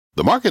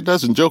The market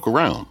doesn't joke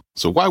around,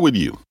 so why would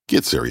you?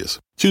 Get serious.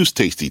 Choose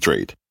Tasty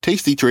Trade.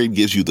 Tasty Trade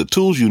gives you the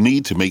tools you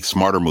need to make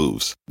smarter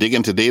moves. Dig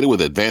into data with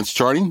advanced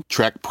charting,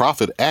 track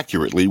profit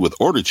accurately with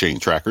order chain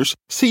trackers,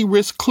 see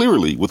risk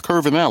clearly with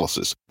curve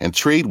analysis, and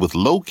trade with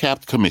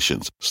low-capped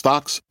commissions,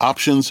 stocks,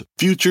 options,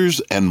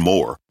 futures, and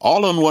more.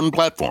 All on one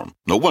platform.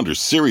 No wonder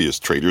serious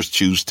traders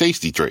choose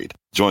Tasty Trade.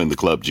 Join the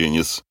club,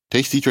 genius.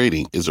 Tasty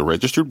Trading is a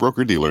registered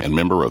broker-dealer and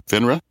member of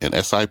FINRA and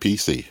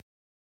SIPC.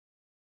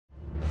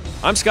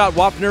 I'm Scott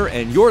Wapner,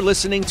 and you're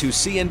listening to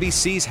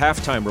CNBC's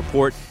Halftime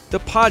Report, the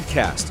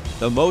podcast,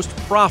 the most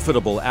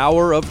profitable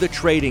hour of the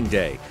trading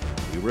day.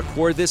 We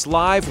record this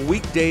live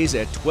weekdays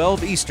at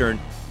 12 Eastern.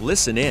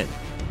 Listen in.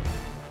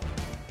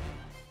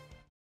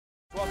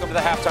 Welcome to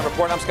the Halftime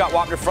Report. I'm Scott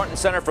Wapner, front and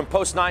center from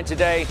Post 9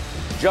 today.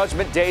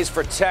 Judgment days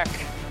for tech.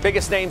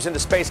 Biggest names in the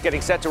space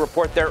getting set to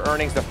report their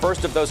earnings, the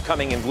first of those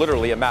coming in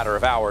literally a matter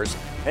of hours.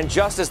 And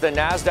just as the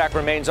NASDAQ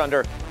remains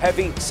under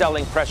heavy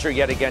selling pressure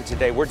yet again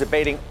today, we're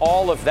debating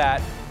all of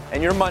that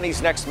and your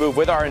money's next move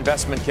with our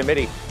investment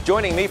committee.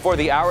 Joining me for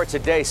the hour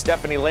today,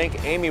 Stephanie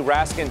Link, Amy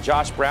Raskin,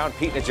 Josh Brown,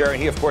 Pete Najarian,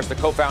 he, of course, the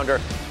co-founder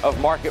of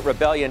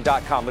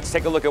MarketRebellion.com. Let's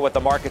take a look at what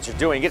the markets are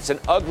doing. It's an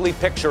ugly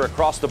picture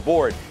across the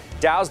board.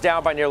 Dow's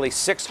down by nearly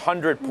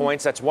 600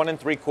 points. That's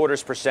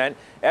 1.75%.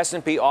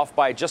 S&P off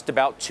by just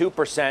about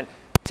 2%.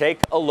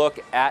 Take a look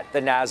at the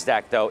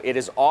NASDAQ, though. It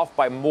is off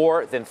by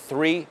more than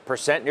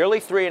 3%, nearly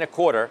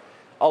 3.25%,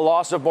 a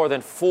loss of more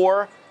than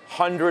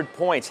 400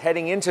 points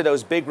heading into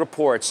those big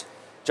reports.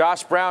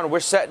 Josh Brown, we're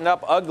setting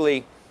up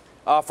ugly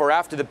for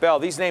after the bell.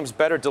 These names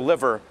better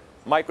deliver.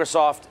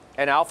 Microsoft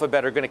and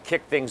Alphabet are going to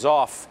kick things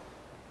off.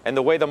 And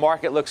the way the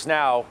market looks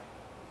now,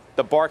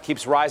 the bar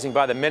keeps rising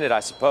by the minute,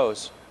 I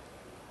suppose.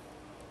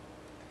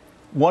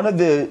 One of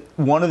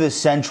the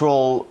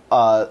central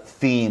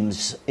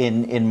themes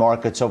in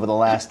markets over the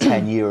last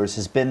 10 years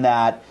has been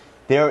that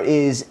there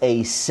is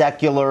a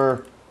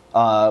secular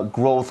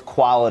growth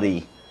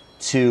quality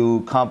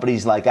to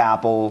companies like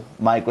Apple,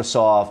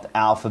 Microsoft,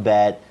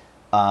 Alphabet,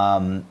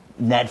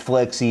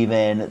 Netflix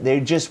even.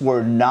 They just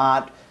were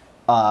not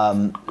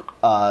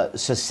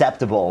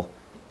susceptible,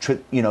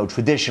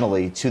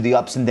 traditionally to the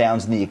ups and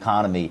downs in the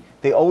economy.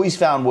 They always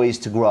found ways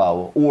to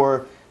grow,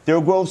 or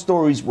their growth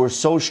stories were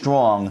so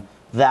strong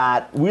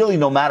that really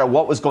no matter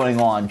what was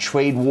going on,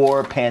 trade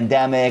war,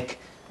 pandemic,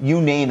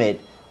 you name it,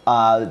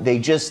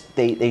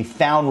 they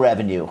found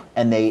revenue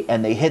and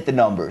they hit the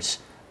numbers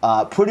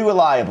pretty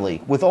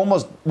reliably with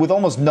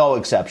almost no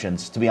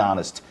exceptions, to be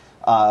honest.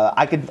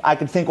 I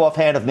could think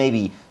offhand of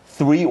maybe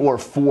 3 or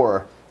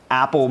 4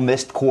 Apple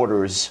missed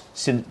quarters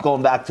since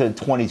going back to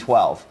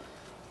 2012.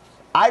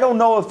 I don't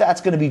know if that's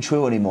going to be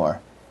true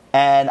anymore,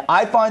 and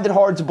I find it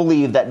hard to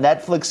believe that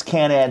Netflix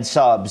can't add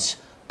subs,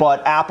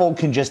 but Apple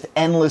can just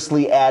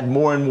endlessly add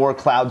more and more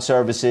cloud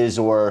services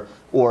or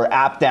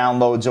app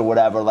downloads or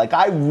whatever. Like,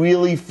 I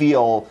really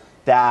feel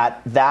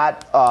that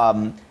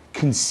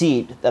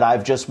conceit that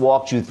I've just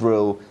walked you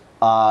through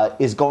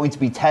is going to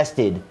be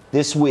tested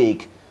this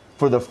week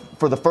for the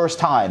first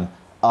time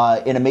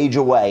in a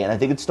major way. And I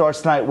think it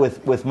starts tonight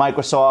with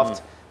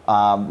Microsoft.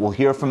 We'll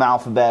hear from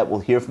Alphabet.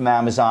 We'll hear from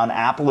Amazon.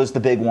 Apple is the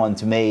big one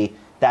to me.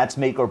 That's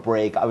make or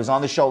break. I was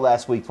on the show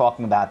last week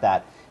talking about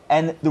that.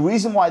 And the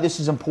reason why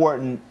this is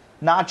important,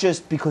 not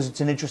just because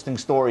it's an interesting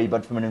story,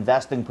 but from an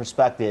investing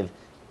perspective,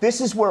 this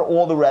is where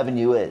all the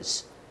revenue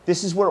is.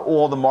 This is where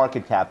all the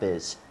market cap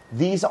is.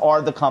 These are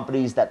the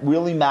companies that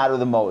really matter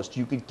the most.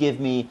 You could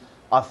give me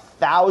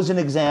 1,000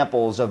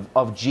 examples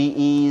of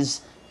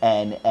GEs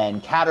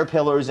and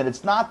Caterpillars, and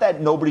it's not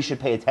that nobody should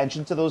pay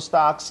attention to those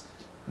stocks.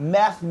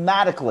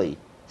 Mathematically,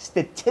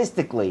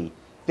 statistically,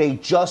 they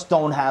just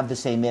don't have the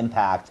same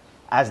impact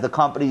as the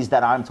companies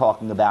that I'm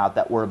talking about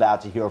that we're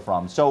about to hear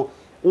from. So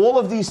all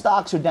of these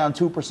stocks are down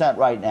 2%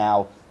 right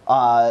now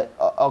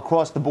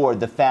across the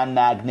board, the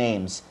FanMag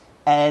names.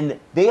 And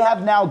they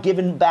have now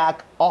given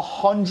back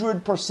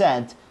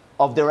 100%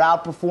 of their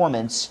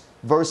outperformance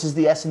versus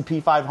the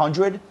S&P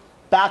 500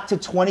 back to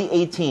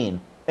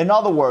 2018. In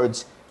other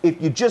words,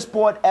 if you just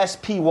bought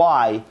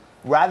SPY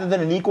rather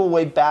than an equal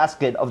weight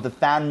basket of the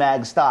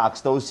FanMag stocks,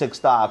 those 6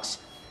 stocks,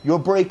 you'll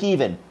break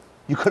even.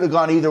 You could have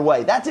gone either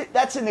way.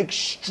 That's an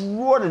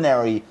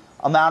extraordinary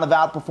amount of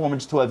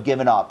outperformance to have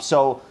given up.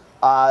 So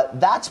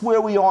that's where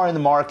we are in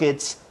the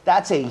markets.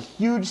 That's a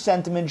huge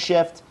sentiment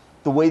shift,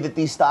 the way that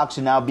these stocks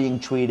are now being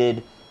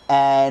treated.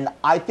 And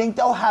I think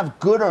they'll have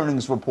good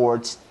earnings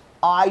reports.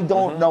 I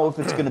don't know if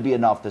it's going to be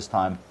enough this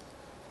time.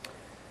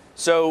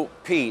 So,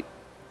 Pete,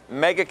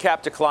 mega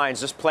cap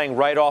declines, just playing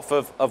right off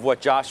of what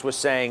Josh was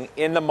saying,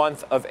 in the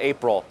month of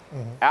April.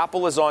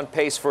 Apple is on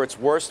pace for its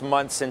worst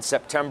month since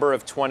September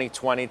of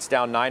 2020. It's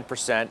down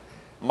 9%.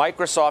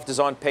 Microsoft is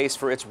on pace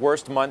for its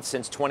worst month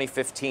since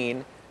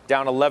 2015,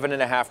 down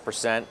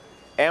 11.5%.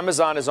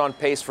 Amazon is on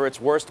pace for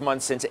its worst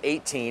month since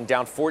 2018,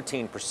 down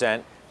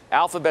 14%.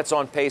 Alphabet's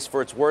on pace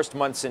for its worst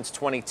month since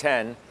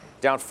 2010,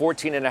 down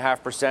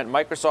 14.5%.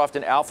 Microsoft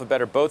and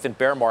Alphabet are both in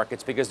bear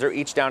markets because they're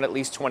each down at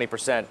least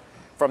 20%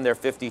 from their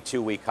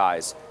 52-week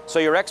highs. So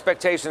your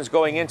expectations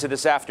going into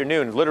this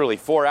afternoon, literally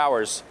 4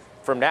 hours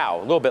from now,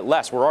 a little bit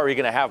less, we're already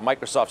going to have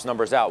Microsoft's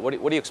numbers out. What are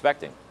you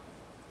expecting?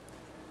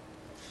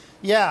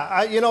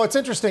 Yeah, it's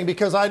interesting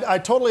because I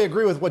totally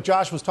agree with what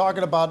Josh was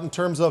talking about in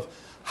terms of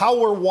how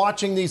we're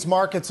watching these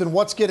markets and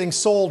what's getting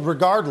sold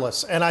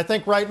regardless. And I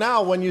think right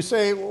now, when you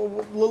say,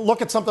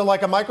 look at something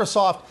like a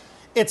Microsoft,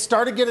 it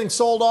started getting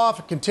sold off.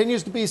 It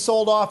continues to be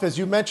sold off. As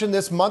you mentioned,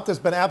 this month has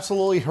been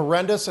absolutely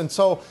horrendous. And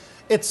so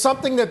it's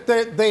something that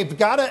they've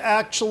got to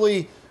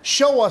actually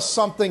show us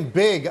something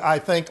big, I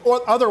think,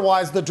 or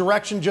otherwise the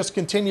direction just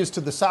continues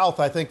to the south,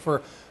 I think,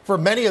 for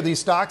many of these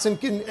stocks,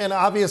 and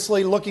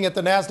obviously looking at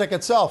the NASDAQ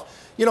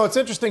itself. It's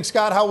interesting,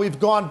 Scott, how we've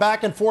gone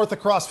back and forth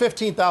across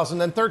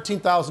 15,000 and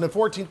 13,000 and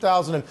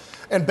 14,000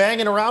 and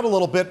banging around a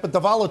little bit, but the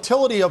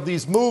volatility of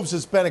these moves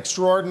has been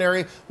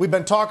extraordinary. We've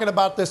been talking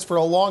about this for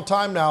a long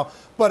time now,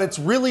 but it's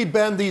really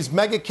been these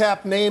mega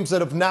cap names that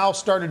have now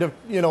started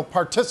to,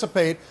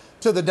 participate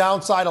to the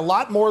downside a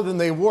lot more than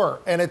they were.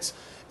 And it's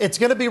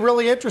going to be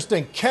really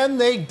interesting. Can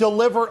they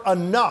deliver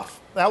enough?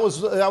 That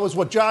was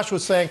what Josh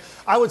was saying.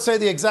 I would say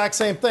the exact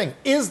same thing.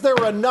 Is there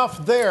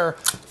enough there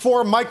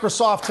for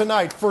Microsoft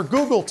tonight, for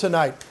Google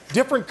tonight?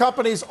 Different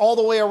companies all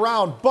the way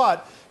around,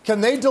 but can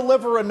they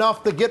deliver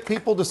enough to get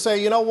people to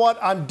say, you know what,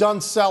 I'm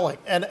done selling?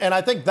 And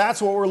I think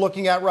that's what we're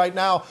looking at right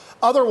now.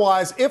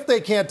 Otherwise, if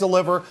they can't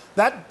deliver,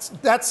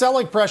 that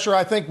selling pressure,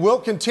 I think, will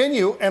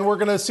continue, and we're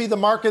going to see the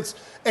markets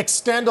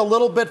extend a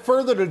little bit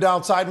further to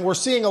downside. And we're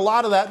seeing a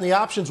lot of that in the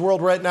options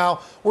world right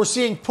now. We're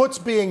seeing puts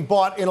being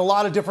bought in a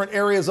lot of different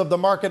areas of the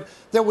market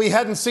that we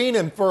hadn't seen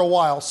in for a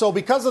while. So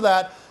because of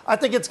that, I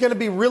think it's going to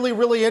be really,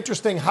 really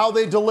interesting how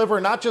they deliver,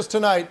 not just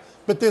tonight,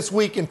 but this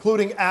week,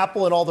 including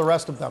Apple and all the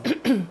rest of them.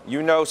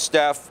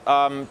 Steph,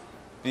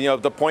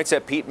 the points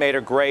that Pete made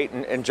are great,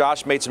 and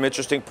Josh made some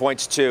interesting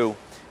points too.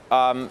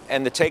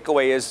 And the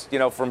takeaway is,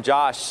 from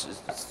Josh,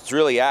 it's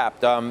really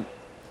apt. The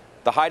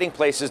hiding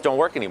places don't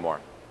work anymore,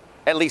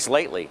 at least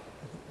lately,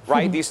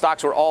 right? These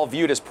stocks were all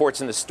viewed as ports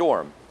in the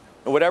storm.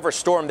 And whatever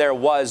storm there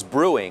was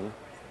brewing,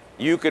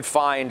 you could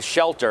find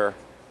shelter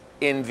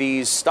in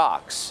these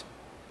stocks.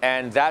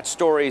 And that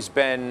story's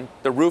been,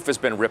 the roof has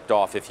been ripped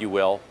off, if you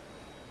will.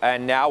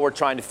 And now we're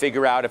trying to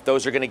figure out if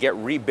those are going to get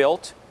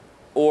rebuilt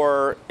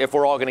or if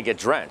we're all going to get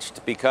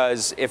drenched.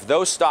 Because if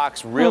those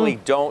stocks really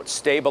don't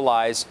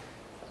stabilize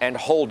and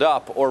hold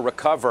up or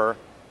recover,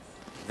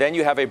 then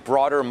you have a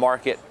broader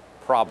market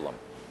problem.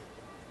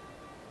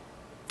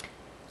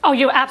 Oh,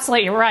 you're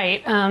absolutely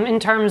right. In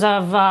terms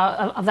of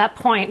that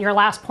point, your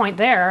last point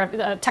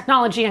there,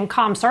 technology and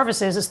comm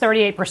services is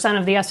 38%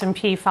 of the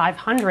S&P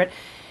 500.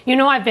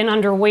 I've been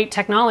underweight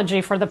technology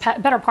for the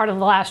better part of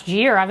the last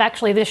year. I've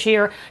actually this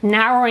year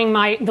narrowing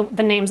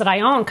the names that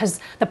I own,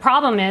 because the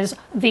problem is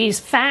these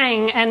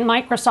FANG and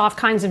Microsoft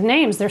kinds of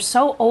names, they're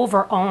so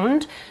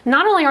over-owned.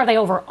 Not only are they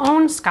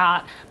over-owned,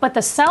 Scott, but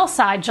the sell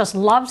side just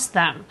loves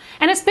them.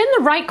 And it's been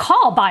the right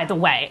call, by the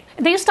way.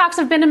 These stocks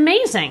have been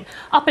amazing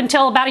up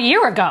until about a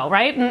year ago,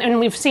 right? And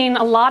we've seen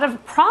a lot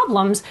of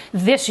problems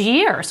this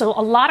year. So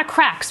a lot of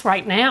cracks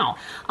right now.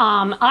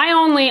 I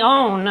only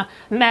own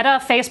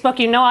Meta, Facebook.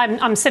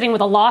 I'm sitting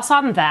with a loss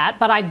on that,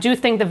 but I do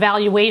think the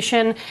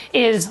valuation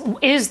is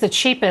the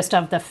cheapest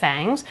of the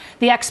FANGs.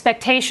 The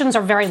expectations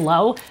are very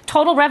low.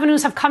 Total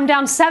revenues have come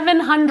down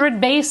 700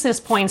 basis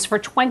points for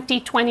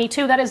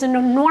 2022. That is an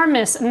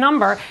enormous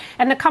number,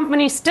 and the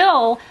company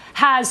still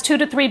has 2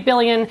 to 3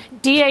 billion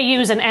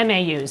DAUs and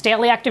MAUs,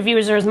 daily active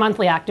users,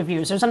 monthly active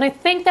users. And I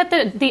think that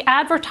the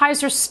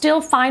advertisers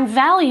still find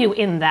value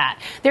in that.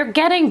 They're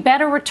getting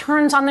better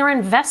returns on their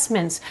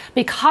investments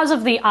because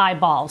of the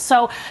eyeballs.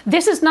 So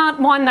this is not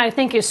one that I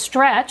think is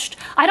stretched.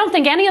 I don't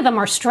think any of them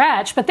are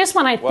stretched, but this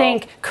one I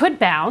think could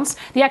bounce.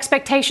 The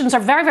expectations are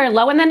very, very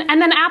low. And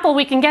then Apple,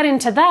 we can get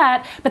into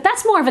that, but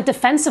that's more of a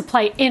defensive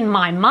play in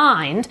my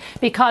mind,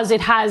 because it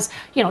has,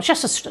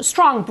 just a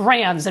strong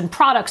brands and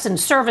products and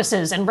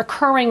services and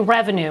recurring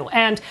revenue.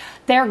 And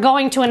they're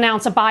going to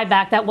announce a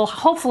buyback that will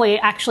hopefully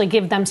actually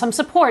give them some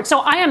support. So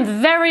I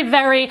am very,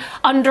 very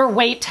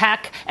underweight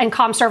tech and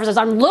comm services.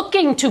 I'm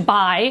looking to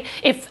buy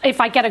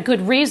if I get a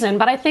good reason,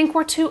 but I think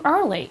we're too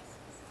early.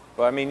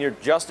 Well, I mean, you're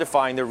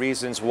justifying the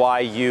reasons why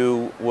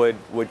you would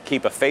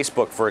keep a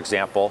Facebook, for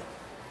example.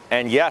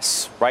 And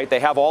yes, right,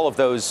 they have all of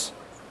those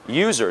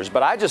users.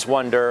 But I just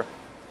wonder,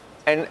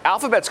 and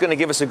Alphabet's going to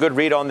give us a good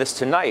read on this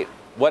tonight,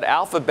 what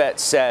Alphabet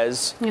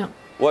says,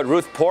 what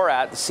Ruth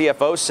Porat, the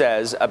CFO,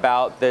 says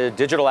about the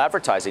digital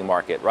advertising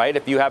market, right?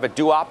 If you have a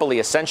duopoly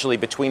essentially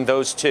between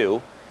those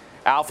two,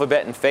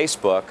 Alphabet and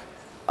Facebook,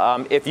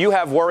 if you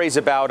have worries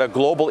about a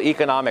global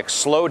economic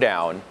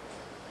slowdown,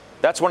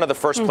 that's one of the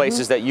first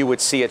places that you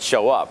would see it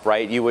show up,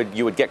 right? You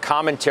would get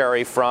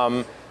commentary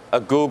from a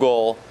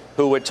Google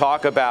who would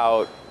talk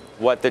about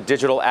what the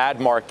digital ad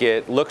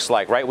market looks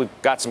like, right? We've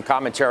got some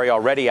commentary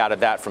already out of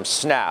that from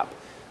Snap.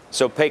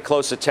 So pay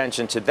close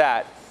attention to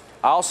that.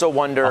 I also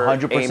wonder,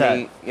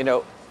 100%. Amy,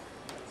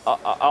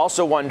 I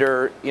also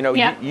wonder,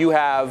 you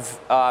have,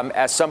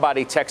 as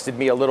somebody texted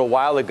me a little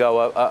while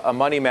ago, a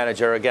money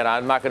manager, again,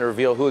 I'm not going to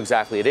reveal who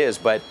exactly it is,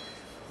 but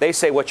They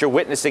say what you're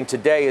witnessing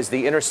today is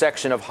the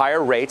intersection of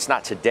higher rates,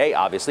 not today,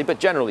 obviously, but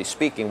generally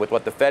speaking, with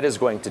what the Fed is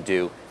going to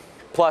do,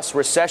 plus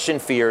recession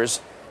fears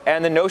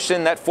and the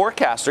notion that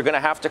forecasts are going to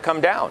have to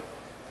come down.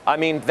 I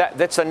mean,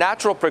 that's a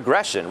natural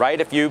progression, right?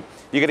 If you're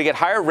going to get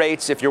higher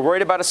rates, if you're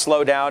worried about a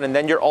slowdown, and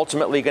then you're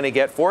ultimately going to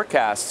get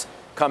forecasts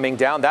coming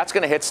down, that's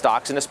going to hit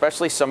stocks and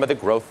especially some of the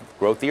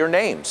growthier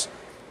names.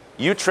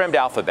 You trimmed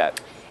Alphabet.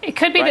 It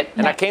could be right? that.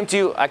 And I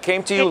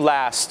came to you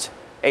last,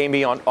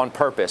 Amy, on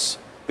purpose,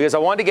 because I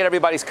wanted to get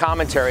everybody's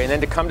commentary and then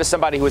to come to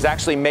somebody who is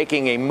actually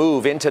making a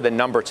move into the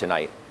number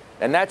tonight.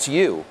 And that's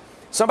you.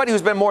 Somebody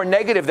who's been more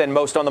negative than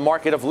most on the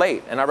market of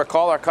late. And I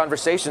recall our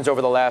conversations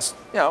over the last,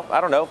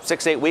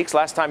 6-8 weeks,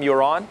 last time you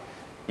were on.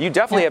 You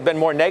definitely have been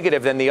more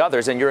negative than the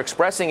others, and you're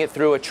expressing it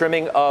through a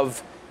trimming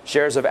of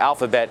shares of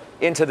Alphabet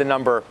into the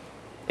number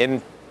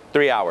in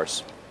 3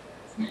 hours.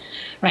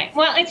 Right.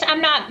 Well,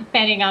 I'm not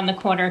betting on the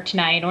quarter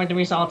tonight or the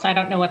results. I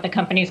don't know what the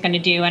company is going to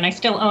do, and I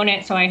still own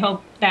it, so I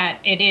hope that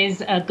it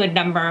is a good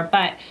number.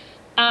 But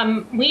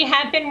we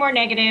have been more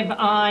negative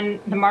on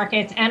the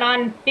markets and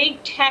on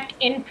big tech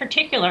in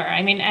particular.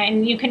 I mean,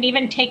 and you can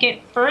even take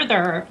it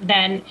further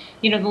than,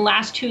 the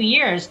last 2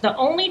 years. The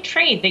only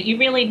trade that you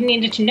really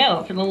needed to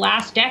know for the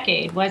last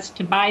decade was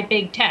to buy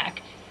big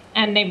tech.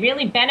 And they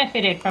really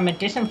benefited from a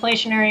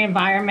disinflationary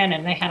environment,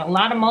 and they had a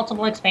lot of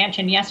multiple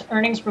expansion. Yes,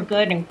 earnings were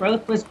good and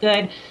growth was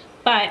good,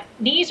 but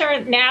these are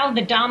now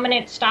the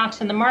dominant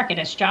stocks in the market,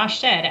 as Josh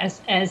said,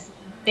 as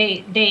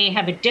they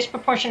have a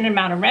disproportionate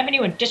amount of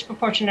revenue, a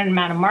disproportionate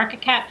amount of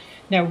market cap.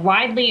 They're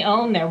widely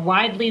owned, they're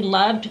widely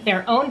loved.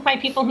 They're owned by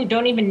people who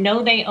don't even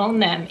know they own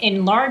them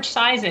in large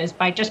sizes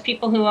by just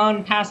people who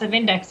own passive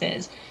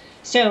indexes.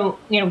 So,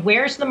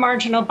 where's the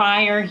marginal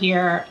buyer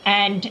here?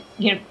 And,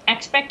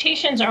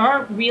 expectations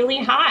are really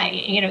high,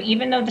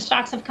 even though the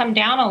stocks have come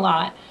down a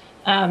lot.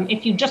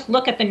 If you just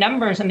look at the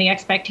numbers and the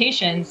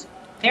expectations,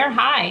 they're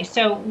high.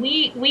 So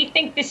we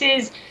think this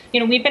is,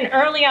 we've been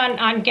early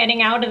on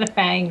getting out of the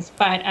FANGs,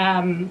 but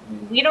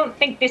we don't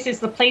think this is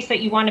the place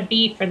that you want to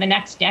be for the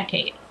next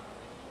decade.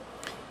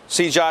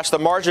 See, Josh, the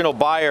marginal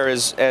buyer,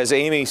 as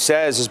Amy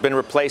says, has been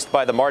replaced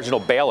by the marginal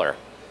bailer,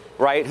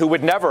 right, who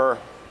would never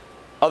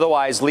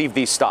otherwise leave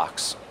these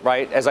stocks,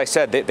 right? As I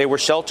said, they were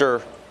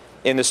shelter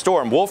in the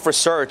storm. Wolf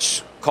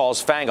Research calls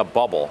FANG a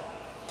bubble.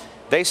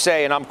 They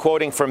say, and I'm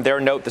quoting from their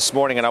note this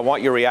morning, and I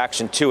want your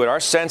reaction to it, our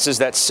sense is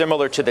that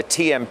similar to the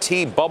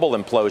TMT bubble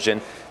implosion,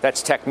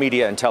 that's tech,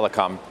 media, and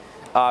telecom,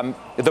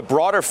 the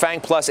broader FANG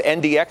Plus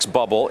NDX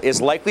bubble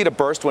is likely to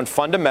burst when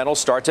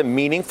fundamentals start to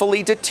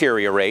meaningfully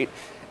deteriorate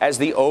as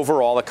the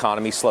overall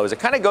economy slows. It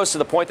kind of goes to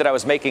the point that I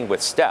was making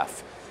with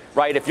Steph,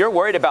 right? If you're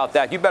worried about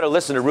that, you better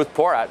listen to Ruth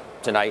Porat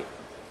tonight.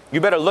 You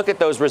better look at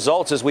those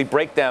results as we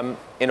break them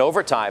in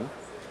overtime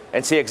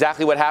and see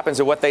exactly what happens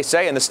and what they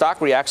say. And the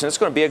stock reaction, it's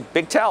going to be a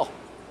big tell.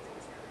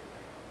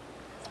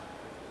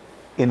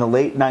 In the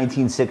late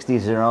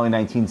 1960s and early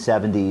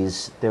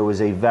 1970s, there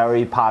was a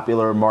very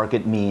popular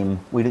market meme.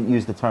 We didn't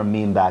use the term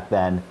meme back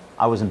then.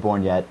 I wasn't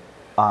born yet.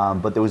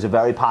 But there was a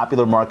very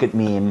popular market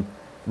meme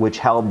which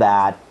held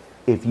that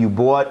if you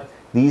bought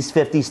these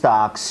 50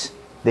 stocks,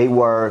 they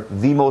were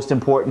the most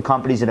important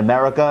companies in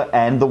America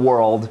and the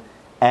world,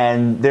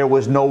 and there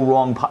was no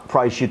wrong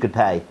price you could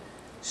pay.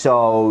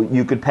 So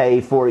you could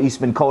pay for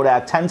Eastman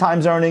Kodak 10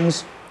 times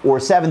earnings or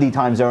 70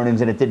 times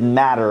earnings, and it didn't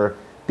matter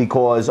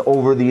because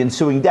over the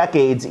ensuing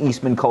decades,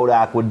 Eastman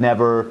Kodak would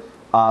never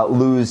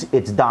lose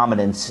its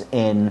dominance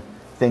in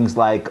things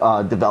like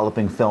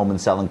developing film and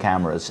selling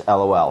cameras,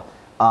 LOL.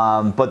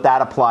 But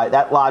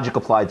that logic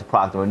applied to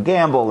Procter &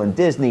 Gamble and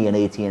Disney and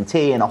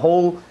AT&T and a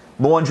whole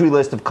laundry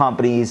list of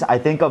companies. I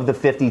think of the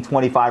 50,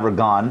 25 are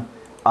gone.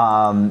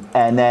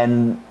 And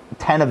then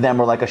 10 of them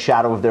are like a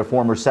shadow of their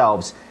former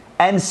selves.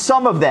 And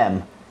some of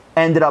them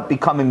ended up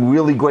becoming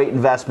really great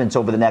investments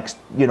over the next,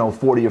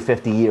 40 or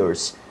 50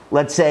 years.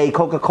 Let's say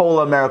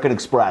Coca-Cola, American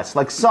Express.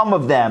 Like some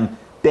of them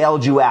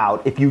bailed you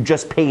out if you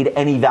just paid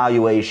any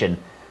valuation.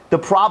 The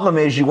problem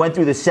is you went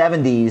through the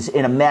 70s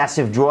in a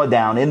massive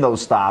drawdown in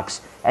those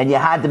stocks, and you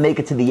had to make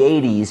it to the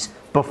 80s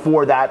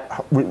before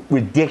that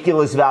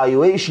ridiculous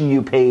valuation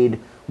you paid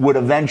would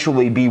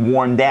eventually be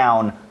worn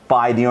down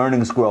by the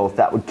earnings growth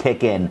that would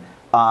kick in.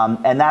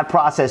 And that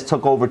process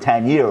took over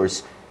 10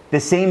 years. The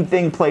same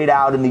thing played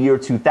out in the year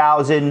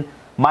 2000.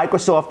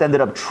 Microsoft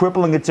ended up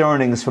tripling its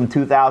earnings from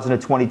 2000 to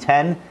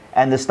 2010,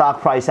 and the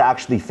stock price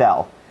actually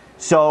fell.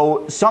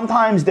 So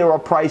sometimes there are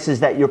prices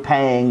that you're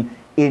paying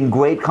in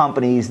great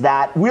companies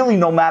that really,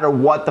 no matter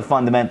what the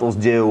fundamentals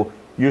do,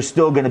 you're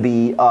still going to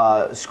be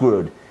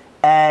screwed.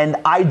 And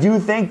I do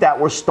think that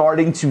we're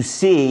starting to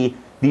see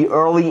the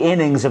early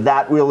innings of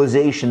that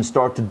realization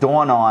start to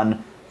dawn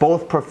on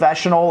both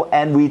professional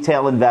and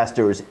retail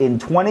investors. In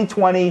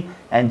 2020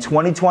 and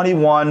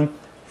 2021,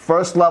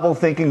 first level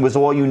thinking was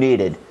all you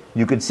needed.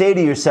 You could say to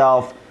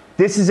yourself,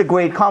 this is a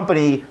great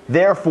company,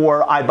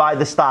 therefore I buy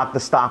the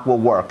stock will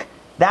work.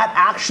 That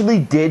actually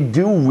did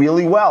do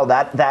really well,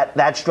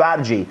 that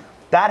strategy.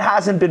 That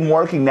hasn't been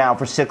working now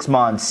for 6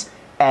 months,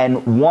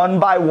 and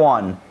one by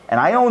one, and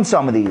I own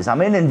some of these,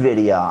 I'm in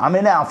NVIDIA, I'm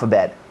in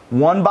Alphabet,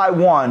 one by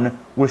one,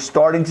 we're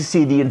starting to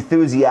see the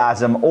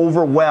enthusiasm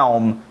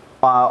overwhelm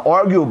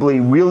arguably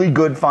really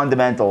good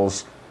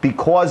fundamentals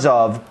because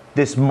of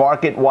this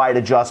market-wide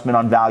adjustment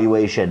on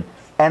valuation.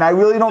 And I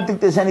really don't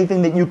think there's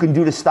anything that you can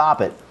do to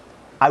stop it.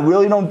 I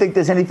really don't think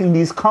there's anything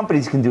these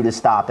companies can do to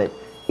stop it.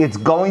 It's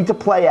going to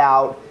play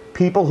out.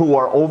 People who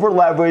are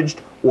over-leveraged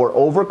or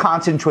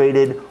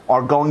over-concentrated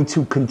are going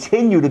to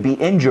continue to be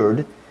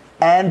injured.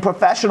 And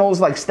professionals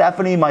like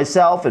Stephanie,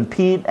 myself, and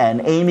Pete,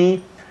 and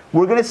Amy,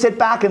 we're going to sit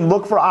back and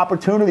look for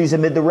opportunities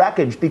amid the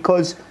wreckage,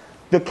 because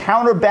the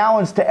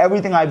counterbalance to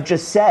everything I've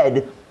just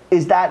said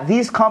is that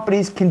these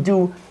companies can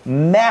do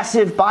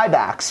massive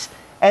buybacks,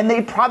 and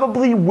they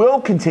probably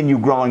will continue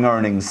growing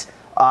earnings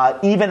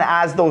even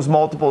as those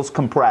multiples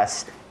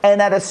compress.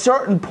 And at a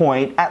certain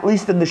point, at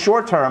least in the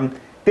short term,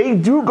 they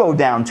do go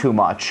down too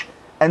much.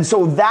 And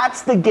so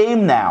that's the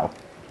game now.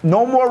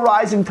 No more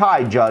rising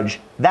tide, Judge.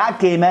 That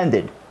game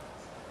ended.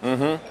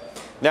 Mm-hmm.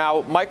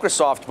 Now,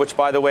 Microsoft, which,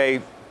 by the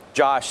way,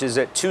 Josh, is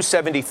at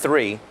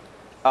 273,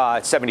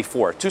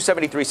 74,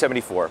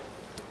 273.74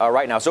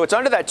 right now. So it's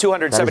under that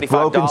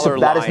 $275 line.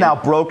 That is now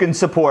broken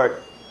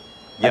support.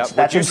 Yep, that's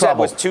what you said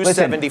was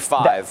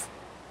 275. Listen,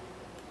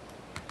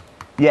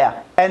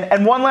 yeah,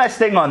 and one last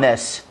thing on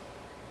this.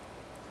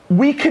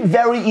 We could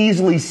very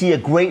easily see a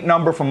great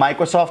number from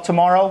Microsoft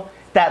tomorrow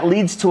that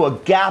leads to a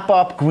gap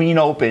up green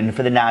open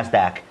for the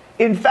NASDAQ.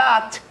 In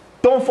fact,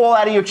 don't fall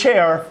out of your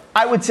chair.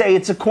 I would say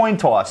it's a coin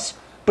toss.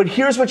 But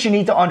here's what you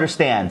need to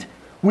understand.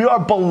 We are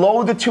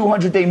below the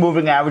 200-day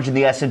moving average in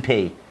the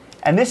S&P.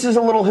 And this is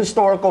a little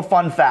historical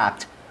fun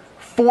fact.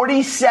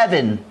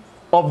 47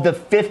 of the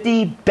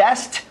 50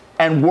 best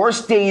and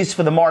worst days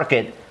for the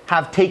market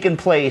have taken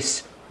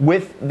place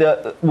with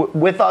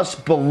us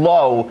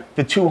below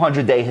the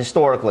 200-day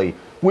historically,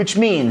 which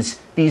means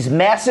these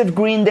massive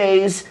green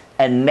days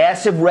and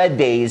massive red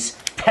days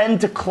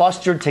tend to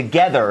cluster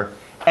together,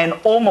 and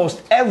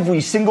almost every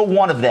single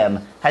one of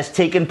them has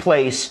taken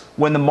place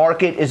when the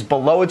market is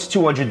below its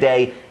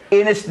 200-day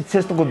in a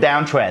statistical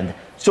downtrend.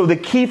 So the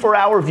key for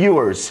our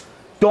viewers,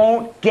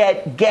 don't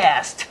get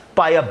gassed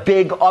by a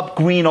big up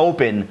green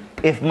open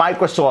if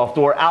Microsoft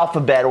or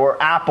Alphabet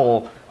or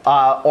Apple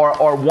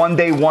are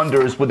one-day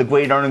wonders with a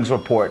great earnings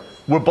report.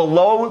 We're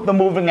below the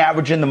moving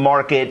average in the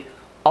market.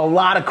 A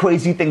lot of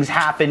crazy things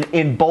happen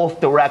in both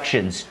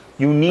directions.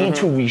 You need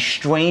to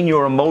restrain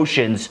your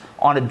emotions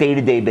on a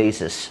day-to-day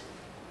basis.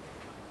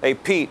 Hey,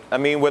 Pete, I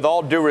mean, with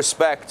all due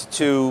respect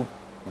to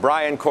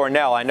Brian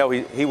Cornell, I know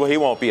he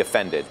won't be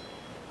offended.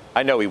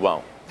 I know he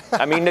won't.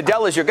 I mean,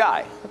 Nadella's your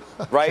guy,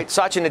 right?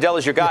 Satya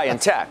Nadella's your guy in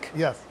tech.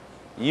 Yes.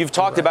 You've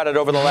talked about it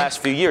over the last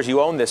few years.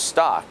 You own this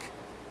stock.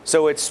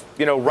 So it's,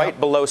 right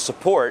below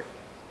support.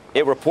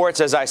 It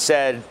reports, as I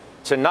said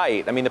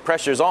tonight, I mean, the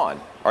pressure's on.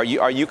 Are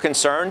you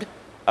concerned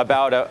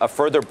about a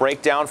further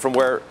breakdown from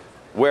where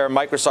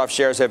Microsoft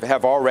shares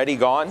have already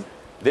gone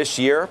this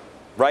year,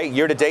 right?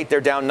 Year to date,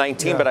 they're down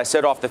 19, but I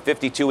said off the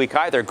 52-week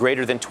high, they're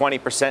greater than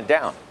 20%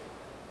 down.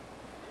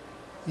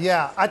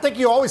 Yeah, I think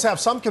you always have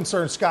some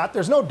concerns, Scott.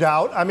 There's no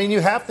doubt. I mean,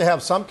 you have to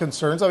have some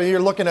concerns. I mean, you're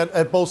looking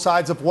at both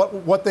sides of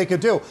what they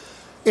could do.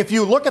 If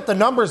you look at the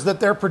numbers that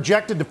they're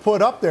projected to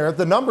put up there,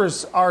 the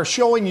numbers are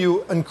showing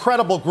you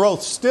incredible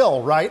growth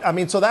still, right? I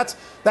mean, so that's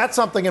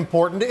something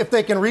important. If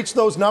they can reach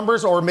those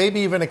numbers or maybe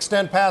even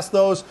extend past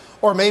those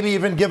or maybe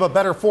even give a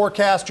better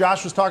forecast.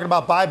 Josh was talking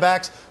about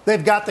buybacks.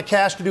 They've got the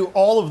cash to do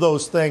all of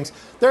those things.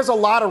 There's a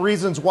lot of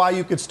reasons why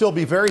you could still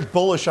be very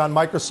bullish on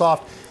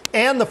Microsoft,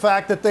 and the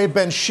fact that they've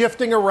been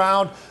shifting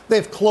around.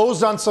 They've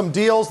closed on some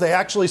deals. They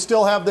actually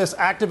still have this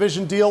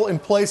Activision deal in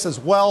place as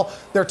well.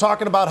 They're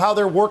talking about how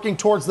they're working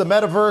towards the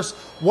metaverse,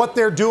 what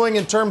they're doing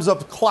in terms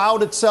of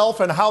cloud itself,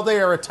 and how they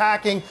are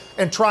attacking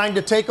and trying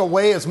to take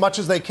away as much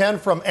as they can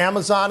from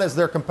Amazon as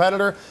their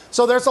competitor.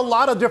 So there's a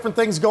lot of different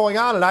things going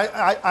on, and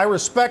I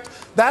respect.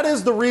 That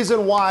is the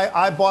reason why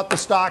I bought the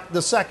stock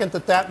the second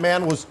that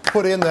man was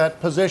put in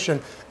that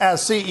position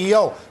as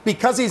CEO,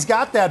 because he's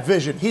got that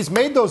vision. He's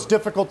made those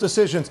difficult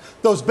decisions,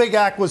 those big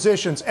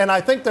acquisitions, and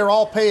I think they're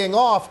all paying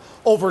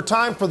off over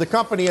time for the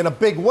company in a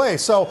big way.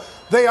 So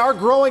they are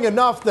growing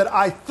enough that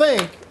I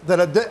think that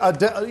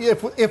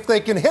if they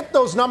can hit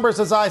those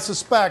numbers, as I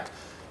suspect,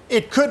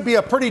 it could be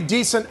a pretty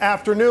decent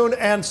afternoon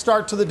and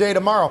start to the day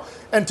tomorrow.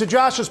 And to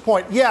Josh's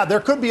point, yeah, there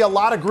could be a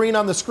lot of green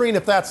on the screen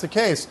if that's the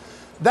case.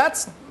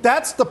 That's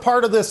the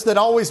part of this that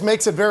always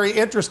makes it very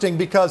interesting,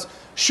 because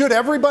should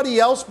everybody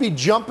else be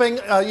jumping,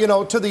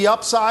 to the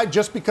upside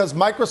just because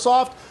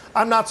Microsoft?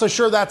 I'm not so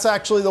sure that's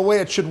actually the way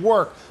it should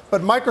work.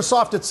 But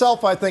Microsoft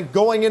itself, I think,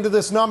 going into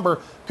this number,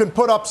 can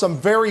put up some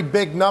very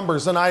big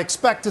numbers, and I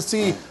expect to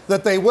see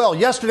that they will.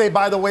 Yesterday,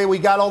 by the way, we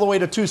got all the way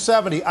to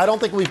 270. I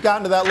don't think we've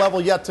gotten to that level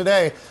yet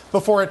today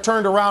before it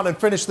turned around and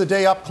finished the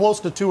day up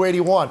close to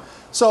 281.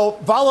 So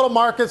volatile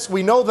markets,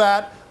 we know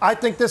that. I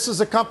think this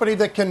is a company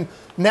that can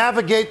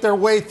navigate their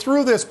way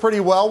through this pretty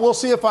well. We'll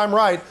see if I'm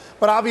right.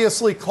 But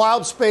obviously,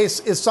 cloud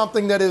space is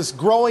something that is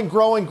growing.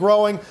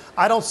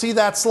 I don't see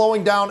that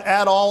slowing down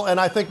at all, and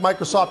I think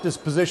Microsoft is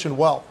positioned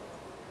well.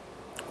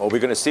 Well, we're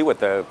going to see what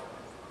the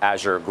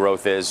Azure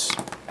growth is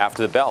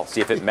after the bell.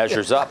 See if it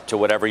measures up to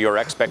whatever your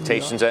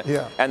expectations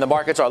and the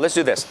markets are. Let's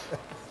do this.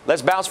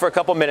 Let's bounce for a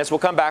couple minutes. We'll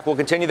come back. We'll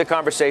continue the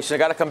conversation. I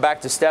got to come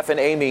back to Steph and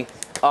Amy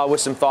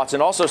with some thoughts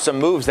and also some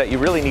moves that you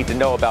really need to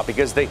know about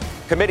because the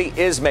committee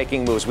is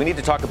making moves. We need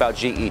to talk about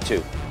GE,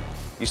 too.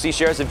 You see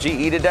shares of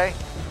GE today?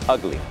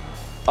 Ugly.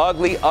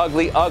 Ugly,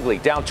 ugly, ugly.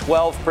 Down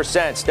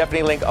 12%.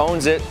 Stephanie Link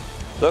owns it.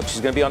 Look,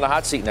 she's going to be on the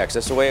hot seat next.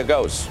 That's the way it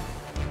goes.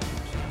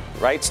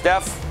 Right,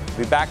 Steph?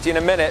 Be back to you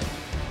in a minute.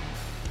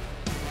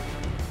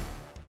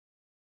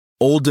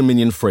 Old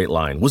Dominion Freight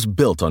Line was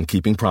built on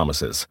keeping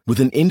promises. With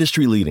an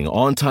industry-leading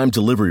on-time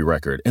delivery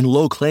record and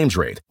low claims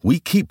rate, we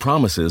keep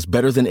promises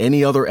better than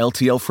any other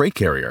LTL freight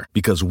carrier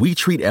because we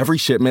treat every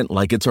shipment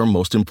like it's our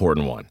most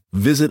important one.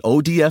 Visit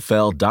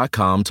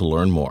odfl.com to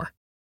learn more.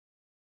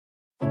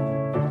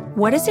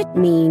 What does it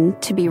mean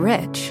to be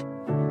rich?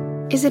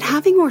 Is it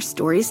having more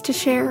stories to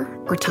share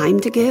or time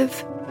to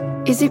give?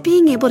 Is it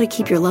being able to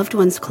keep your loved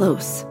ones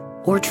close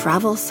or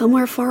travel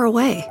somewhere far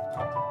away?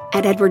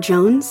 At Edward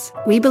Jones,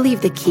 we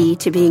believe the key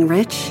to being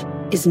rich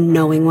is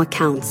knowing what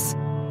counts.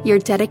 Your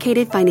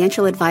dedicated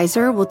financial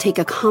advisor will take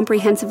a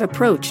comprehensive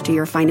approach to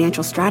your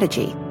financial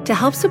strategy to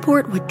help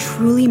support what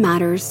truly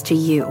matters to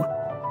you.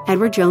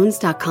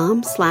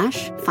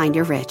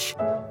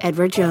 EdwardJones.com/findyourrich.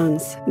 Edward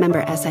Jones,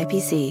 member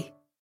SIPC.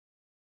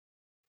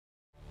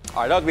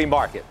 All right, ugly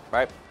market,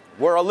 right?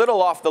 We're a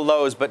little off the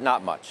lows, but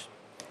not much.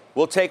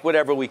 We'll take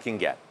whatever we can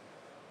get.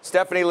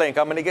 Stephanie Link,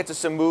 I'm going to get to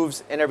some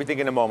moves and everything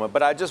in a moment,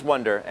 but I just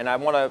wonder, and I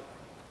want to,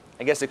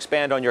 I guess,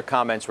 expand on your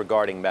comments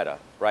regarding Meta,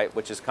 right,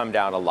 which has come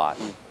down a lot,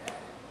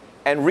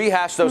 and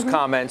rehash those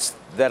comments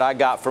that I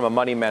got from a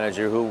money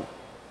manager who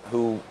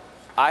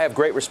I have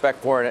great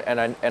respect for,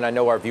 and I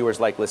know our viewers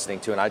like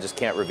listening to, and I just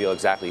can't reveal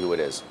exactly who it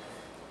is.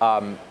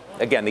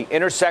 Again, the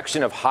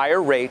intersection of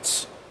higher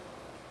rates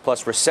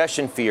plus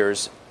recession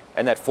fears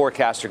and that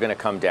forecasts are going to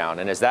come down,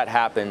 and as that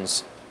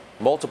happens,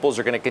 multiples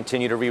are going to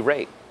continue to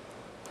re-rate.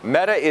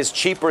 Meta is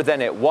cheaper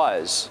than it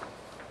was,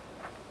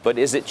 but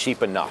is it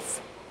cheap enough,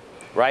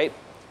 right?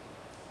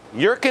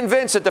 You're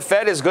convinced that the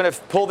Fed is going to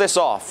pull this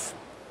off,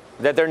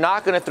 that they're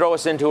not going to throw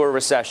us into a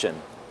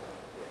recession.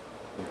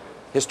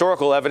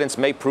 Historical evidence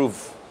may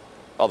prove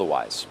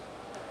otherwise.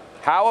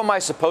 How am I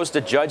supposed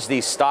to judge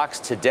these stocks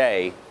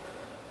today?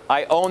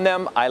 I own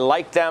them, I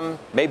like them,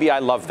 maybe I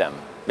love them.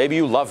 Maybe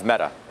you love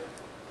Meta.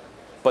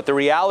 But the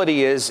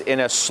reality is, in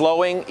a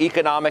slowing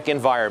economic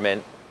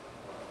environment,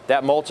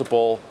 that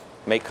multiple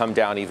may come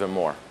down even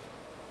more.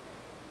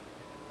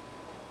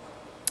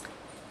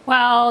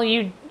 Well,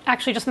 you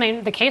actually just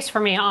made the case for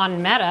me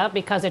on Meta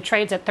because it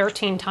trades at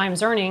 13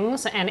 times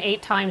earnings and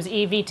 8 times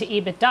EV to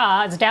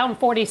EBITDA. It's down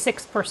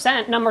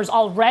 46%. Numbers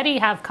already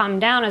have come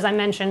down, as I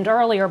mentioned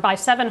earlier, by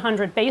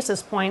 700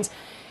 basis points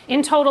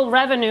in total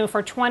revenue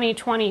for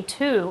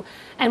 2022.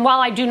 And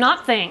while I do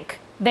not think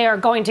they are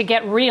going to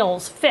get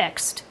reels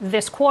fixed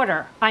this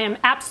quarter, I am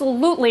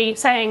absolutely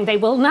saying they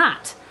will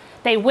not.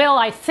 They will,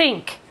 I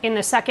think, in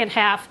the second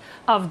half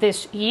of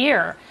this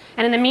year.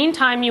 And in the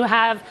meantime, you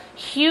have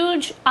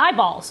huge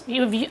eyeballs.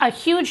 You have a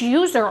huge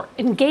user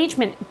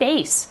engagement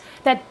base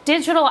that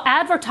digital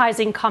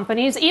advertising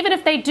companies, even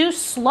if they do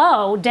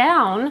slow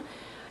down,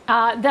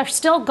 they're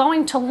still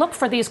going to look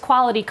for these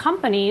quality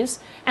companies.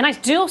 And I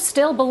do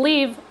still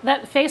believe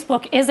that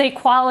Facebook is a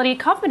quality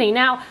company.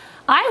 Now,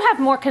 I have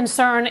more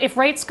concern if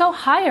rates go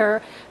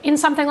higher in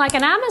something like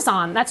an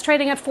Amazon that's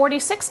trading at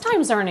 46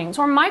 times earnings,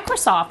 or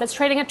Microsoft that's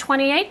trading at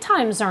 28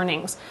 times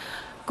earnings.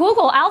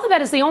 Google,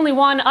 Alphabet is the only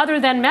one other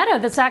than Meta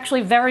that's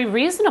actually very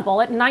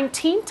reasonable at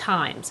 19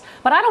 times.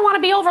 But I don't want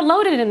to be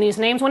overloaded in these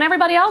names when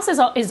everybody else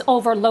is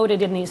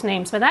overloaded in these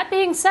names. But that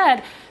being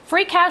said,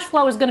 free cash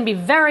flow is going to be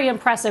very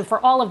impressive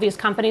for all of these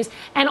companies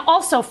and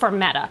also for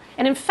Meta.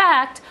 And in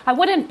fact, I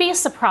wouldn't be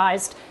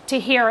surprised to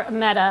hear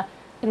Meta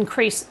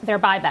increase their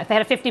buyback. They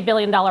had a $50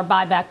 billion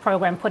buyback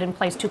program put in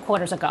place 2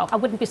 quarters ago. I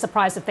wouldn't be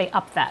surprised if they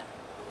upped that.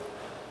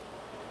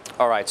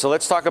 All right, so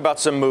let's talk about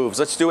some moves.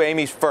 Let's do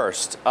Amy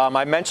first.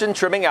 I mentioned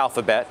trimming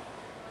Alphabet.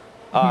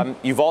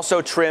 You've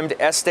also trimmed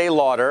Estee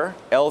Lauder,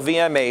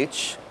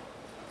 LVMH,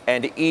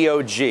 and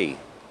EOG.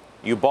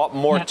 You bought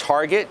more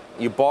Target,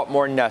 you bought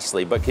more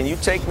Nestle. But can you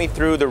take me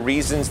through the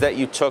reasons that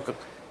you took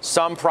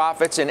some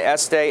profits in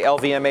Estee,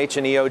 LVMH,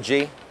 and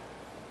EOG?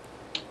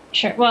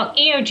 Sure. Well,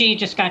 EOG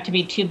just got to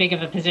be too big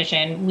of a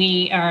position.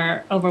 We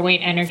are overweight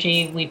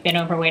energy. We've been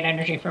overweight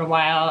energy for a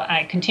while.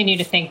 I continue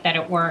to think that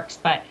it works,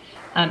 but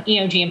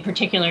EOG in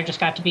particular just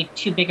got to be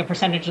too big a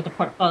percentage of the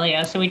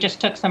portfolio. So we just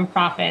took some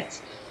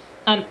profits.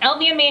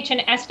 LVMH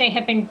and Estee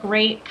have been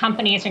great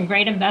companies and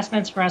great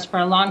investments for us for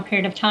a long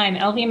period of time.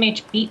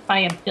 LVMH beat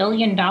by $1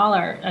 billion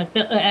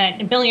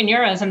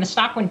euros, and the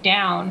stock went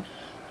down.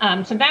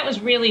 So that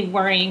was really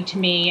worrying to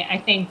me. I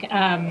think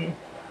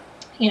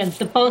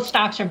both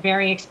stocks are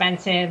very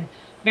expensive,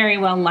 very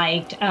well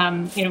liked.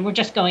 We're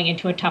just going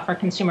into a tougher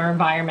consumer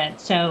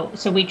environment. So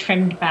we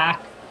trimmed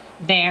back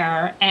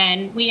there,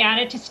 and we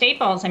added to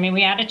staples. I mean,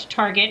 we added to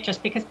Target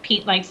just because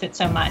Pete likes it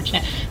so much.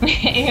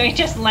 We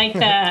just like the.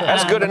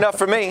 That's good enough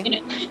for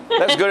me.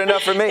 That's good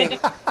enough for me.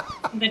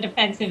 the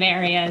defensive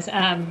areas,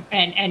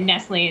 and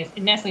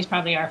Nestle's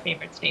probably our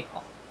favorite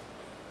staple.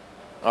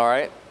 All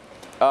right.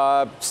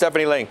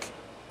 Stephanie Link,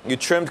 you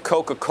trimmed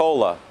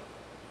Coca-Cola.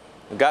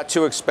 It got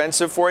too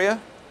expensive for you?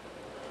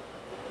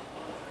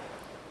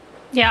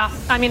 Yeah,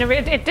 I mean,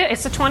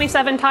 it's a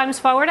 27 times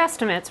forward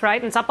estimates, right?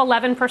 And it's up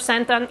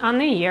 11% on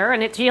the year,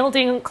 and it's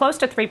yielding close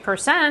to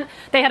 3%.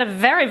 They had a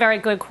very, very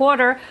good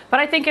quarter, but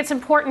I think it's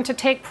important to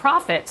take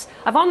profits.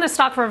 I've owned this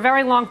stock for a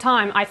very long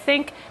time. I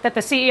think that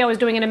the CEO is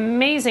doing an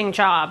amazing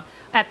job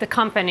at the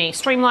company,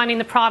 streamlining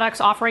the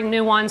products, offering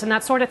new ones, and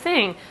that sort of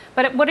thing.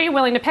 But what are you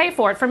willing to pay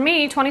for it? For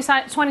me,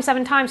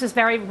 27 times is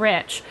very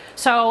rich.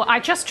 So I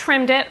just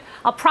trimmed it.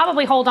 I'll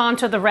probably hold on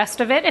to the rest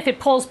of it. If it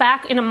pulls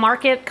back in a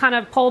market kind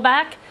of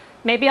pullback,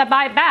 maybe I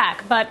buy it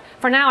back. But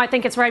for now, I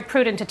think it's very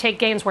prudent to take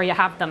gains where you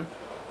have them.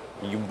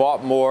 You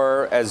bought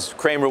more, as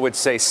Kramer would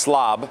say,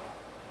 slob,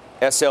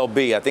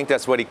 SLB. I think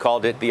that's what he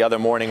called it the other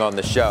morning on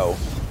the show.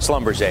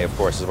 Schlumberger, of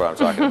course, is what I'm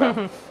talking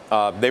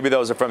about. Maybe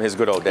those are from his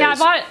good old days. Yeah, I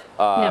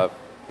bought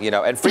it.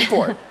 And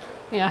Freeport.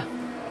 Yeah.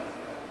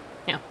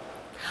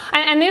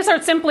 And these are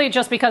simply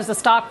just because the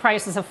stock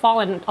prices have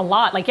fallen a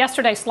lot. Like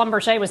yesterday,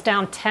 Schlumberger was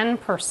down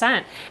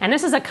 10%. And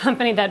this is a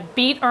company that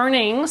beat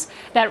earnings,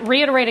 that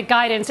reiterated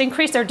guidance,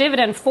 increased their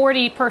dividend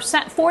 40%.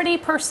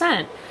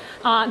 40%.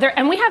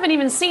 And we haven't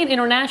even seen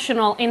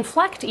international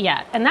inflect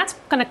yet. And that's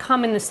going to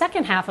come in the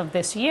second half of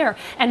this year.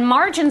 And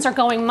margins are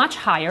going much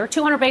higher,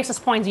 200 basis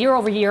points year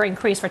over year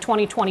increase for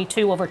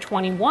 2022 over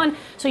 21.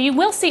 So you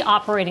will see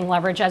operating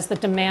leverage as the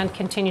demand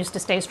continues to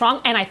stay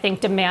strong. And I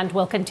think demand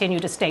will continue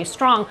to stay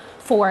strong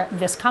for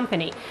this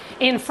company.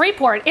 In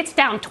Freeport, it's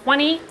down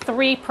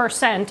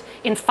 23%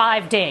 in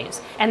 5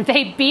 days. And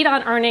they beat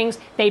on earnings.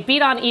 They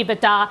beat on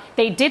EBITDA.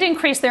 They did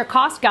increase their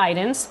cost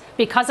guidance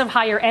because of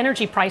higher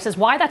energy prices.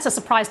 Why that's a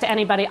surprise to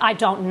anybody, I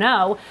don't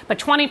know. But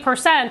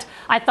 20%,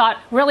 I thought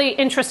really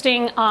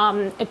interesting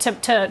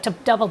to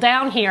double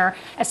down here,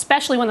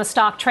 especially when the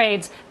stock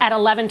trades at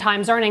 11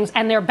 times earnings.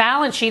 And their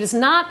balance sheet is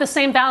not the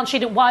same balance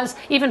sheet it was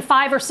even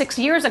 5 or 6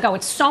 years ago.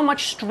 It's so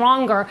much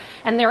stronger.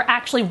 And they're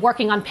actually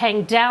working on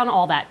paying down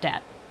all that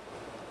debt.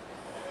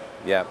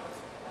 Yeah.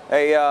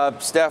 Hey,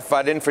 Steph,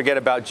 I didn't forget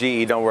about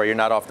GE. Don't worry, you're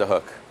not off the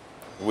hook.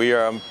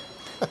 We're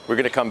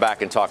going to come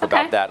back and talk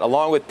about that,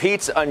 along with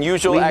Pete's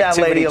unusual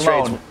activity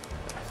trades.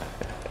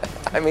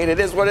 I mean, it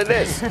is what it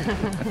is.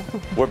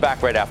 We're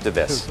back right after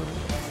this.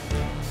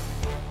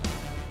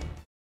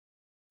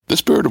 The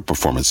spirit of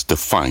performance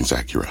defines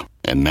Acura,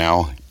 and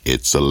now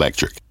it's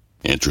electric.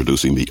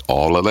 Introducing the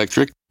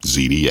all-electric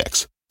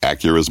ZDX,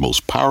 Acura's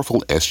most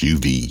powerful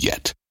SUV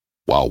yet.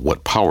 While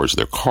what powers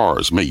their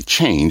cars may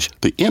change,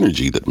 the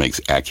energy that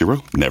makes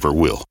Acura never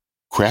will.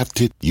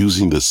 Crafted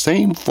using the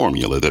same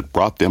formula that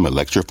brought them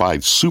electrified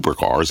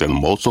supercars and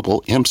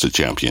multiple IMSA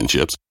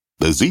championships,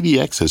 the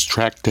ZDX has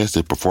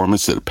track-tested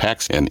performance that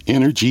packs an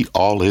energy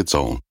all its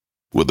own.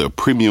 With a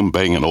premium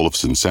Bang &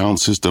 Olufsen sound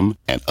system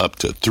and up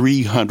to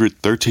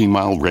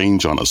 313-mile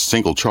range on a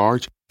single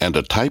charge, and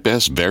a Type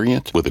S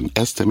variant with an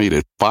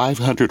estimated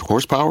 500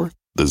 horsepower,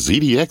 the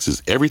ZDX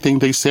is everything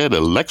they said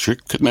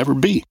electric could never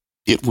be.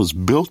 It was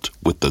built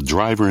with the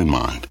driver in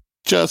mind,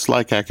 just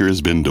like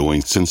Acura's been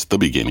doing since the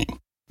beginning.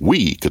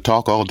 We could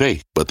talk all day,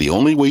 but the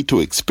only way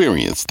to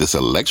experience this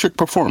electric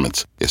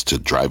performance is to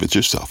drive it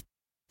yourself.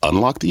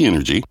 Unlock the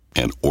energy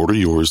and order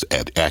yours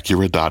at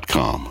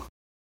Acura.com.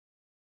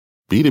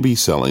 B2B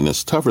selling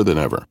is tougher than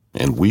ever,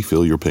 and we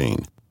feel your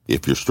pain.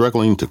 If you're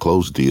struggling to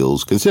close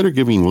deals, consider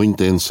giving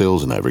LinkedIn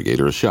Sales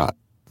Navigator a shot.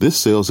 This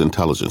sales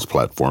intelligence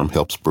platform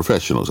helps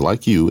professionals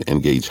like you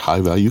engage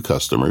high-value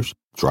customers,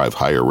 drive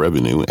higher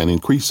revenue, and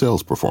increase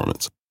sales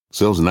performance.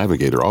 Sales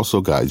Navigator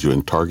also guides you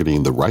in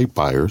targeting the right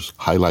buyers,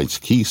 highlights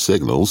key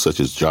signals such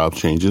as job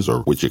changes or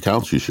which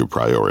accounts you should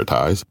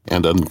prioritize,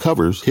 and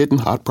uncovers hidden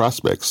hot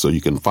prospects so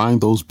you can find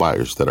those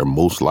buyers that are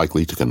most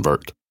likely to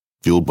convert.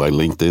 Fueled by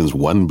LinkedIn's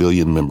 1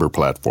 billion member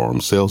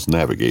platform, Sales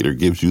Navigator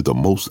gives you the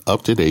most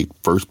up-to-date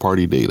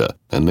first-party data,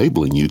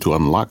 enabling you to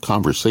unlock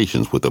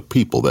conversations with the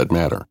people that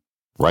matter.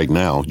 Right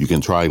now, you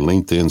can try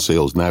LinkedIn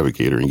Sales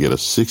Navigator and get a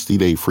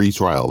 60-day free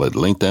trial at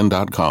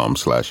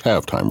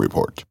linkedin.com/halftime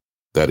report.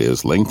 That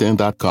is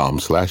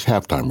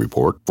linkedin.com/halftime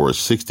report for a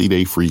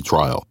 60-day free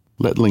trial.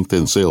 Let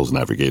LinkedIn Sales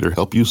Navigator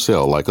help you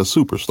sell like a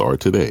superstar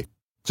today.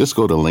 Just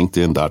go to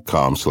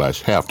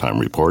linkedin.com/halftime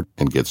report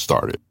and get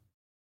started.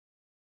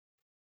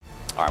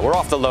 All right, we're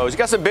off the lows. You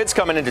got some bids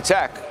coming into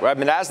tech, right?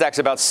 The Nasdaq's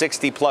about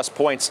 60-plus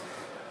points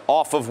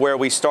off of where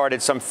we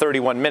started some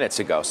 31 minutes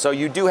ago. So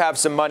you do have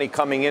some money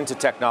coming into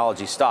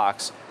technology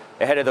stocks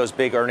ahead of those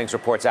big earnings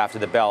reports after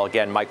the bell.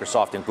 Again,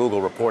 Microsoft and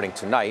Google reporting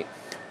tonight.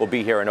 We'll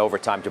be here in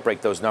overtime to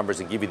break those numbers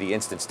and give you the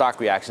instant stock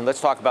reaction.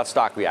 Let's talk about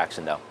stock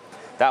reaction, though.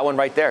 That one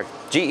right there,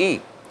 GE.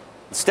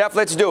 Steph,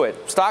 let's do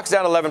it. Stock's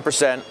down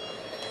 11%.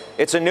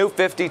 It's a new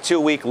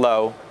 52-week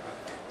low.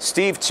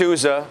 Steve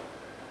Tusa,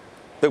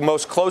 the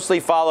most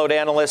closely followed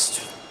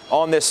analyst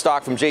on this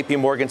stock from JP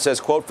Morgan, says,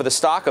 quote, for the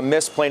stock, a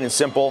miss, plain and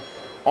simple,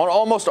 on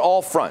almost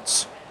all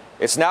fronts.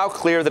 It's now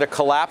clear that a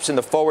collapse in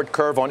the forward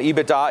curve on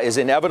EBITDA is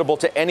inevitable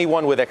to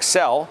anyone with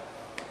Excel.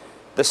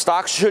 The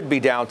stock should be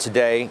down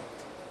today.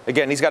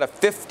 Again, he's got a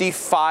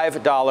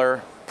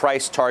 $55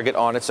 price target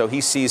on it, so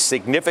he sees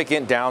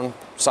significant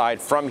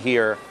downside from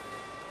here.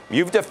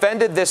 You've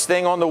defended this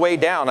thing on the way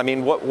down. I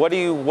mean,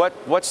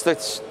 what's the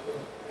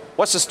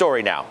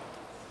story now?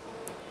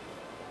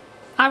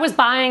 I was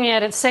buying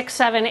it at $6,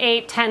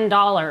 $7, $8,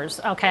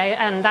 $10, okay,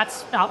 and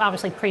that's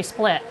obviously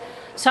pre-split.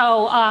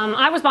 So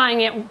I was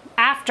buying it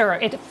after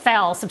it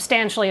fell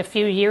substantially a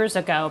few years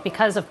ago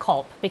because of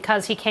Culp,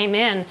 because he came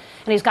in and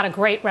he's got a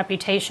great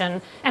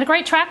reputation and a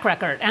great track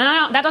record.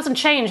 And that doesn't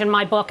change in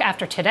my book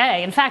after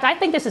today. In fact, I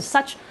think this is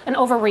such an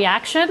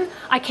overreaction.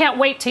 I can't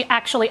wait to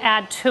actually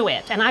add to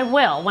it. And I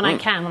will when I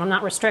can, when I'm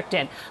not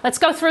restricted. Let's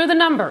go through the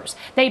numbers.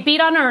 They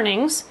beat on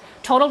earnings.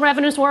 Total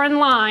revenues were in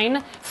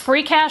line.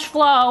 Free cash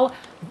flow,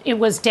 it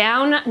was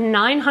down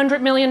 $900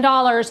 million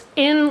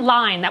in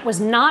line. That was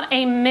not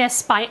a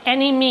miss by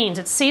any means.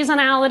 It's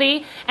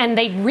seasonality, and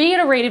they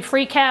reiterated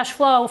free cash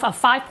flow of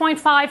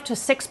 $5.5 to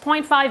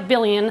 $6.5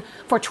 billion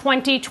for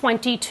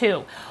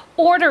 2022.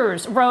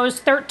 Orders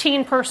rose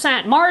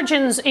 13%.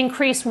 Margins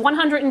increased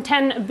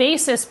 110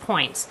 basis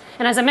points.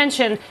 And as I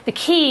mentioned, the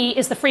key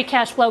is the free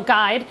cash flow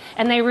guide,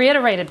 and they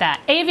reiterated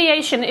that.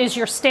 Aviation is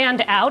your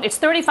standout. It's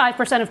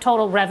 35% of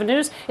total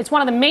revenues. It's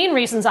one of the main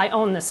reasons I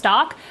own the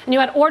stock. And you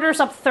had orders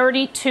up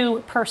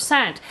 32%.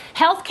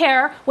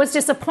 Healthcare was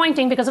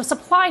disappointing because of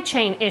supply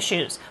chain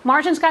issues.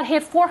 Margins got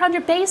hit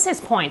 400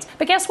 basis points.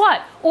 But guess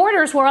what?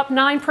 Orders were up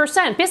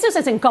 9%. Business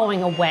isn't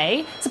going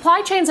away.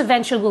 Supply chains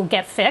eventually will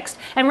get fixed.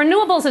 And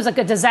renewables is a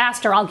good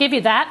disaster. I'll give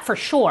you that for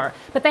sure.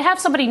 But they have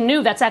somebody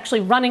new that's actually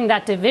running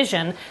that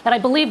division that I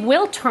believe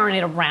will turn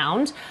it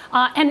around.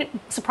 And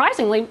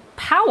surprisingly,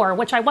 power,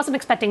 which I wasn't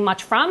expecting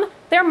much from,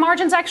 their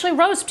margins actually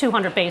rose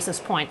 200 basis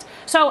points.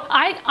 So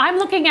I'm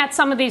looking at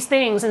some of these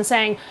things and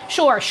saying,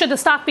 sure, should the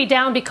stock be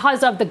down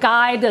because of the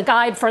guide? The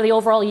guide for the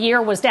overall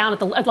year was down at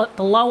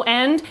the low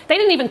end. They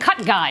didn't even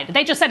cut guide.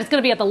 They just said it's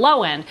going to be at the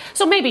low end.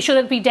 So maybe should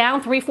it be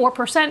down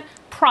 3-4%?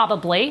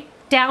 Probably.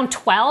 Down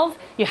 12?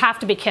 You have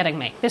to be kidding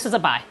me. This is a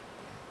buy.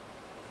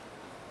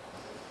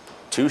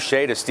 Touche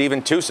to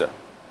Stephen Tusa.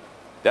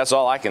 That's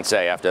all I can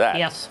say after that.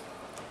 Yes.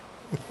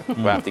 We'll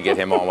have to get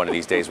him on one of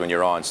these days when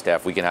you're on,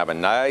 Steph. We can have a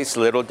nice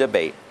little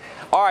debate.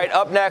 All right,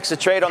 up next, a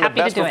trade on the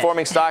best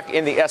performing stock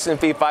in the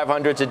S&P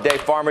 500 today.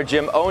 Farmer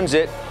Jim owns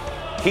it.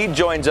 He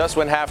joins us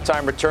when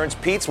halftime returns.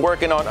 Pete's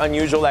working on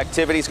unusual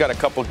activities. Got a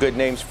couple good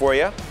names for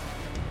you.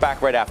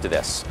 Back right after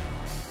this.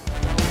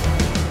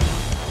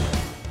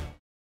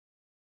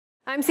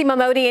 I'm Seema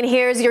Modi, and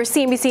here's your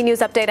CNBC News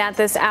update at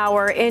this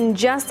hour. In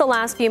just the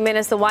last few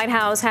minutes, the White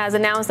House has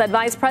announced that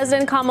Vice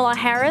President Kamala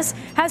Harris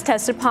has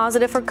tested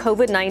positive for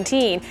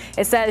COVID-19.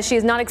 It says she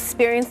is not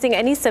experiencing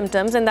any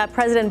symptoms and that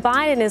President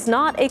Biden is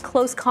not a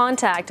close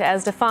contact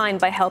as defined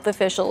by health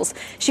officials.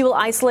 She will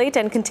isolate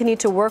and continue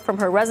to work from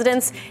her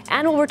residence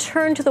and will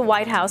return to the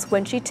White House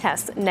when she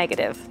tests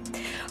negative.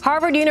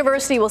 Harvard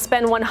University will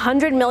spend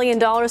 $100 million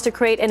to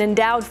create an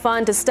endowed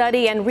fund to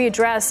study and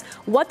readdress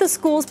what the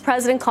school's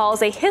president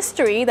calls a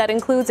history that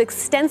includes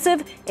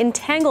extensive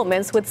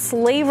entanglements with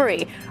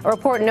slavery. A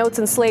report notes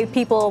enslaved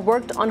people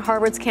worked on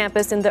Harvard's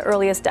campus in the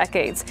earliest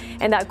decades,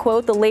 and that,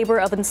 quote, the labor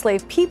of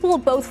enslaved people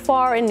both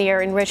far and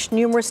near enriched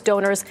numerous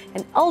donors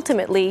and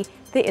ultimately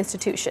the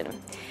institution.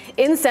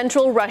 In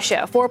central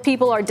Russia, 4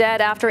 people are dead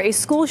after a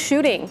school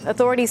shooting.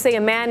 Authorities say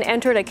a man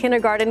entered a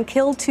kindergarten,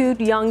 killed 2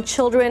 young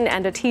children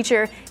and a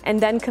teacher, and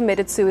then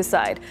committed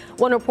suicide.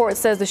 One report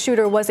says the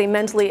shooter was a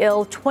mentally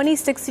ill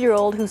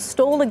 26-year-old who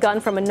stole a gun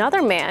from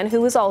another man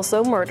who was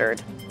also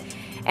murdered.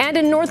 And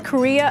in North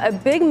Korea, a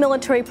big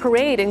military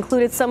parade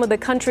included some of the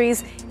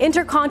country's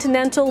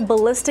intercontinental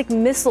ballistic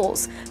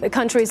missiles. The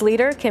country's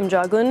leader, Kim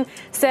Jong-un,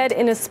 said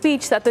in a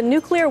speech that the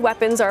nuclear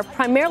weapons are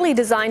primarily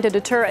designed to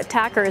deter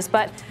attackers,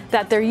 but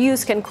that their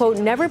use can, quote,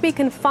 never be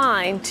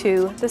confined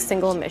to the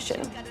single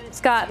mission.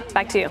 Scott,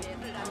 back to you.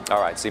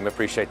 All right, Seema,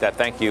 appreciate that.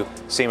 Thank you,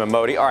 Seema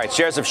Modi. All right,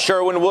 shares of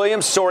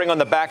Sherwin-Williams soaring on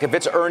the back of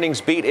its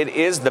earnings beat. It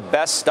is the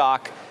best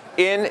stock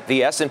in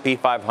the S&P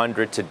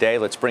 500 today.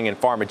 Let's bring in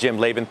Farmer Jim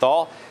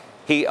Leventhal.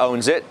 He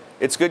owns it.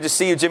 It's good to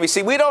see you, Jimmy.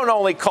 See, we don't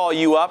only call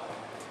you up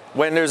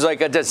when there's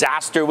like a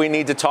disaster we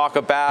need to talk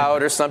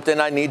about or something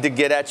I need to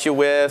get at you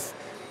with.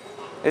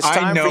 It's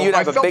time for you to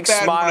have a big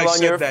smile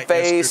on your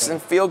face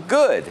and feel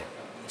good.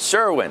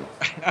 Sherwin.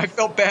 I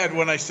felt bad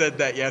when I said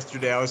that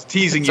yesterday. I was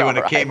teasing you and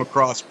it came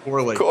across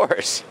poorly. Of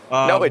course.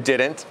 No, it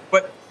didn't.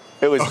 But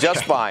it was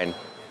just fine.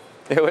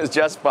 It was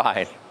just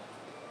fine.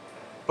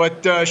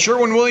 But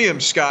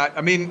Sherwin-Williams, Scott,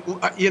 I mean,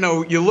 you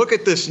know, you look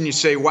at this and you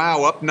say,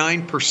 wow, up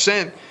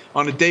 9%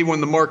 on a day when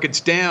the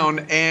market's down.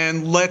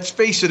 And let's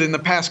face it, in the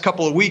past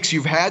couple of weeks,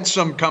 you've had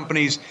some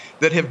companies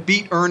that have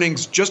beat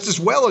earnings just as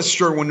well as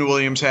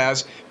Sherwin-Williams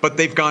has, but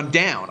they've gone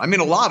down. I mean,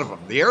 a lot of them.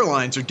 The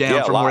airlines are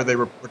down from where they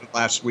reported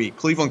last week,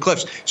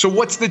 Cleveland-Cliffs. So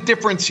what's the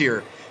difference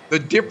here? The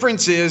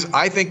difference is,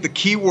 I think the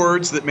key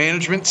words that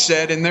management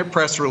said in their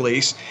press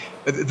release,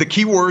 the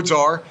key words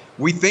are,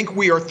 we think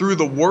we are through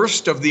the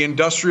worst of the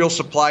industrial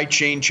supply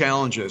chain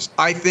challenges.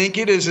 I think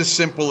it is as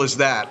simple as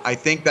that. I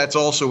think that's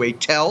also a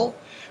tell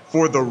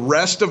For the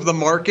rest of the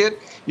market,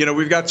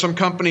 we've got some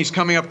companies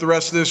coming up the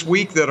rest of this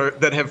week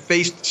that have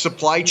faced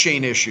supply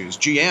chain issues.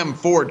 GM,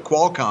 Ford,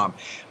 Qualcomm.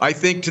 I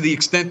think to the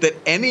extent that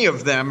any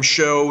of them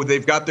show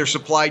they've got their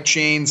supply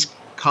chains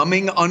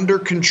coming under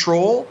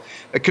control,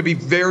 it could be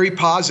very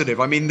positive.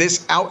 I mean,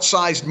 this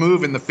outsized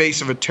move in the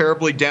face of a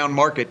terribly down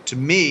market, to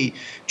me,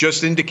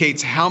 just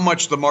indicates how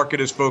much the market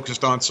is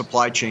focused on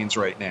supply chains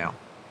right now.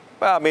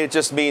 Well, I mean, it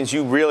just means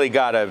you really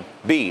got to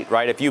beat,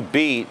 right? If you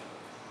beat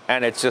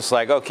and it's just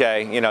like,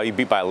 okay, you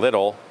beat by a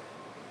little,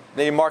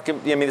 then your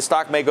market, the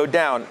stock may go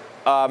down.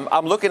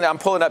 I'm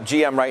pulling up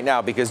GM right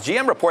now because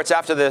GM reports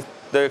after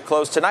the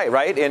close tonight,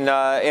 right? In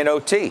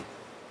OT.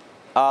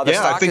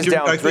 I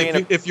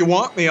think if you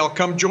want me, I'll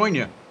come join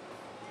you.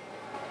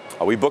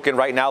 Are we booking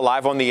right now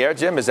live on the air,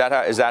 Jim? Is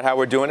that how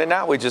we're doing it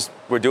now?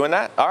 We're doing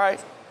that? All right.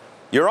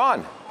 You're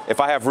on. If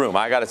I have room,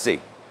 I got to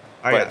see.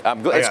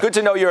 It's good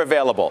to know you're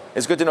available.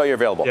 It's good to know you're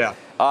available. Yeah.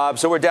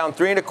 So we're down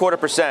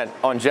 3.25%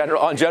 on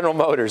General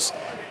Motors.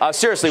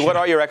 Seriously, what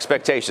are your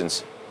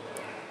expectations?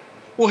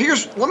 Well,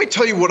 let me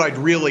tell you what I'd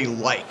really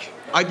like.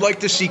 I'd like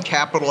to see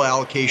capital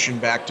allocation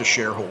back to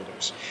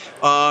shareholders.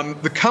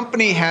 The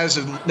company has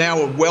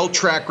now a well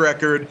track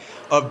record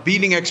of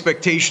beating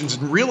expectations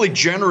and really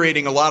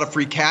generating a lot of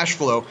free cash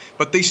flow,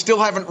 but they still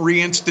haven't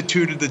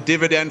reinstituted the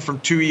dividend from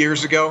 2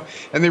 years ago,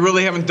 and they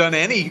really haven't done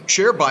any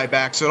share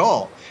buybacks at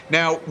all.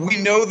 Now, we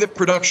know that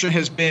production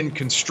has been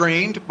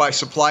constrained by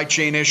supply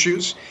chain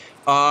issues,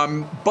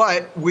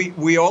 but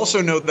we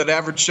also know that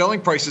average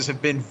selling prices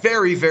have been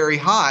very, very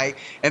high,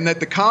 and that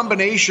the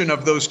combination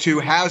of those two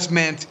has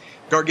meant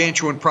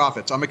gargantuan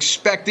profits. I'm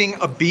expecting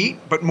a beat,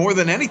 but more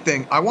than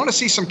anything, I want to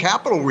see some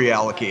capital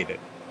reallocated.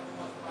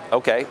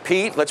 Okay,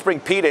 Pete, let's bring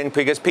Pete in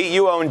because, Pete,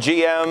 you own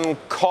GM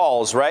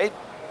calls, right?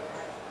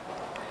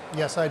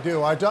 Yes, I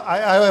do.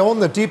 I own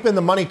the deep in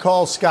the money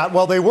calls, Scott.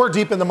 Well, they were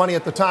deep in the money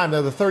at the time.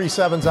 They're the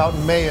 37s out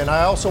in May. And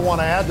I also want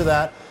to add to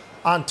that,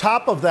 on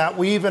top of that,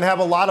 we even have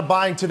a lot of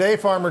buying today,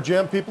 Farmer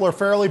Jim. People are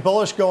fairly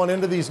bullish going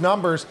into these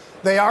numbers.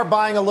 They are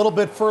buying a little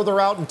bit further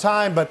out in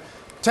time, but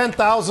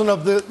 10,000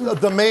 of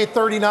the May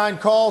 39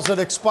 calls that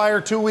expire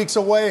 2 weeks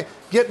away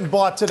getting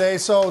bought today.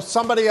 So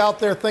somebody out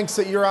there thinks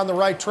that you're on the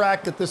right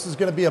track, that this is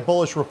going to be a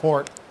bullish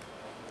report.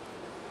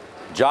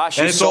 Josh,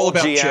 and it's all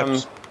about GM.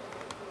 Chips.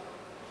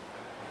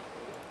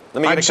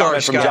 Let me get a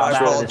comment from Josh. I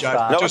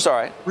apologize. No, it's all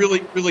right.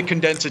 Really, really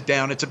condense it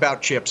down. It's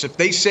about chips. If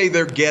they say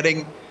they're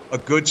getting a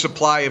good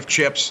supply of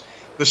chips,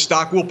 the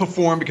stock will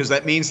perform because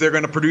that means they're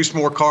going to produce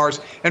more cars.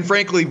 And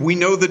frankly, we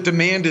know the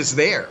demand is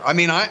there. I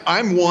mean,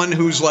 I'm one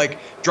who's like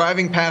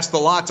driving past the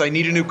lots. I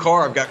need a new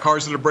car. I've got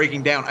cars that are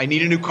breaking down. I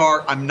need a new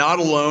car. I'm not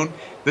alone.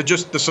 The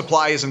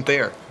supply isn't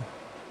there.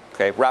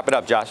 Okay, wrap it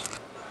up, Josh.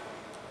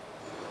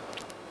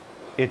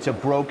 It's a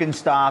broken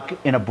stock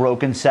in a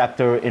broken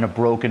sector in a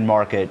broken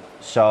market.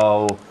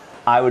 So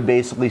I would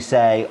basically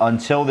say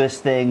until this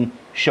thing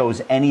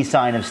shows any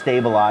sign of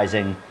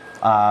stabilizing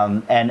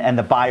and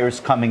the buyers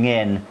coming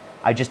in,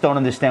 I just don't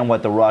understand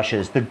what the rush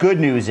is. The good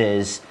news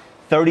is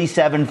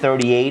 37,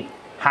 38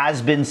 has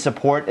been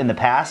support in the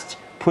past,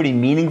 pretty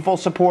meaningful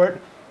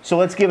support. So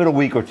let's give it a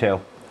week or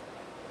two.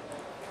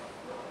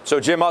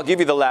 So, Jim, I'll give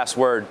you the last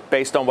word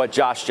based on what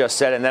Josh just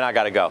said, and then I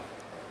got to go.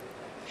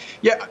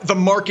 Yeah, the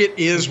market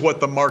is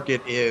what the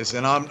market is,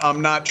 and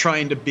I'm not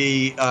trying to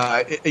be,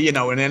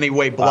 in any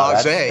way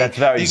blasé. That's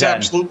very He's zen.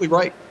 Absolutely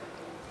right.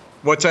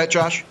 What's that,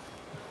 Josh?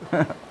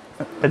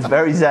 It's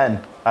very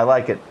zen. I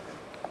like it.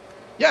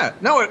 Yeah,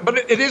 no, but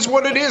it is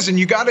what it is. And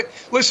you got to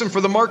listen,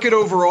 for the market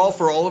overall,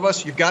 for all of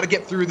us, you've got to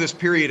get through this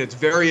period. It's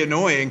very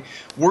annoying.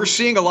 We're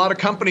seeing a lot of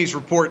companies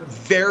report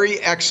very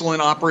excellent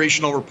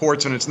operational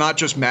reports, and it's not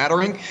just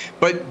mattering,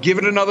 but give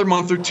it another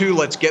month or two.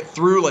 Let's get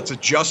through. Let's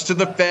adjust to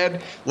the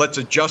Fed. Let's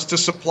adjust to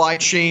supply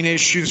chain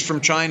issues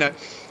from China.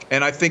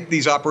 And I think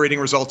these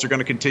operating results are going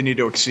to continue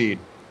to exceed.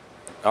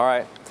 All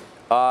right.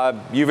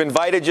 You've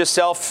invited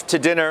yourself to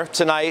dinner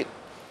tonight.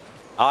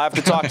 I'll have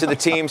to talk to the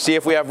team, see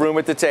if we have room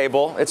at the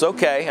table. It's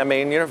okay. I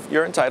mean,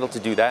 you're entitled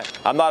to do that.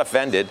 I'm not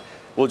offended.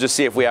 We'll just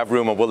see if we have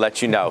room, and we'll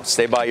let you know.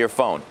 Stay by your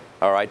phone.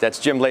 All right, that's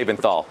Jim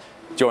Lebenthal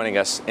joining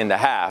us in the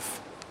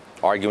half,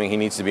 arguing he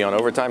needs to be on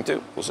overtime,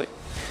 too. We'll see.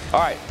 All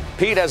right,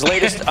 Pete has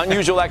latest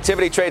unusual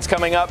activity trades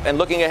coming up, and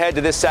looking ahead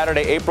to this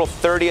Saturday, April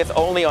 30th,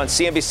 only on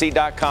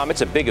CNBC.com.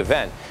 It's a big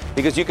event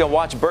because you can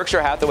watch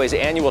Berkshire Hathaway's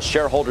annual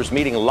shareholders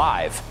meeting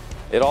live.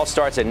 It all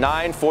starts at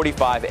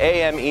 9:45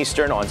 a.m.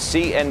 Eastern on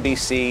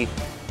CNBC.com.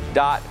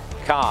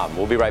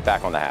 We'll be right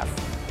back on the half.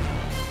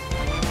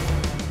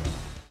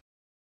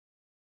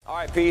 All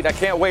right, Pete, I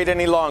can't wait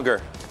any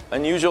longer.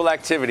 Unusual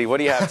activity. What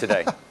do you have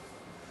today?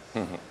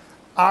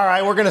 All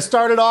right, we're going to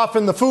start it off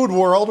in the food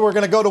world. We're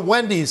going to go to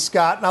Wendy's,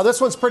 Scott. Now, this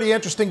one's pretty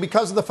interesting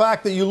because of the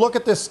fact that you look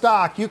at this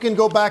stock, you can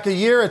go back a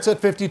year, it's at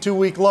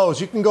 52-week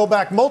lows. You can go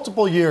back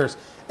multiple years,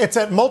 it's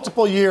at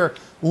multiple year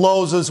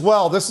lows as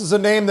well. This is a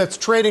name that's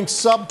trading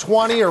sub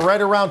 20 or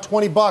right around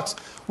 $20.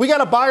 We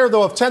got a buyer,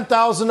 though, of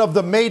 10,000 of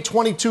the May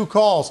 22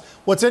 calls.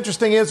 What's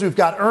interesting is we've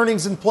got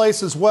earnings in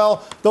place as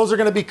well. Those are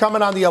going to be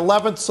coming on the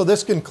 11th, so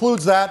this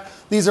concludes that.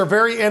 These are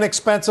very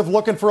inexpensive,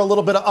 looking for a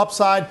little bit of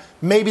upside.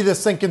 Maybe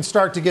this thing can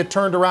start to get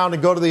turned around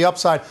and go to the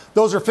upside.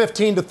 Those are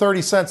 15 to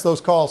 30 cents,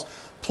 those calls.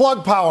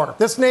 Plug Power.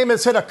 This name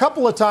has hit a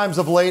couple of times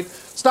of late.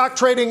 Stock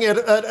trading at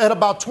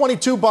about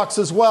 $22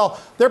 as well.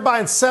 They're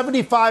buying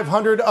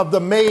 7,500 of the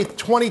May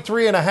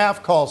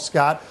 23.5 calls,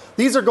 Scott.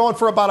 These are going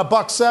for about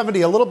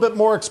 $1.70, a little bit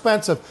more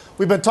expensive.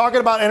 We've been talking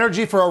about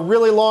energy for a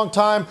really long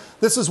time.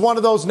 This is one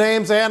of those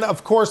names, and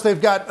of course,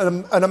 they've got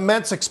an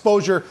immense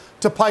exposure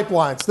to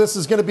pipelines. This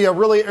is going to be a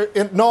really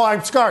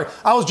I'm sorry.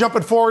 I was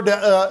jumping forward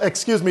to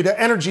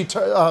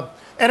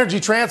energy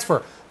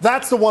transfer.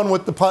 That's the one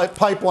with the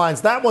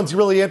pipelines. That one's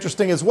really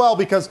interesting as well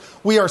because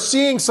we are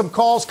seeing some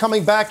calls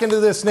coming back into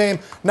this name,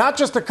 not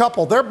just a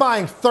couple. They're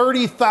buying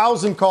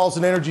 30,000 calls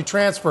in Energy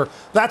Transfer.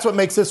 That's what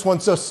makes this one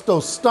so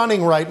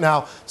stunning right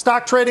now.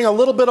 Stock trading a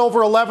little bit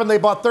over 11. They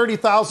bought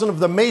 30,000 of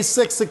the May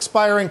 6th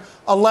expiring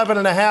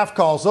 11.5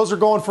 calls. Those are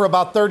going for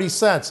about 30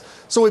 cents.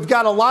 So we've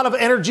got a lot of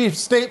energy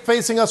state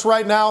facing us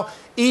right now.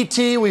 ET,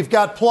 we've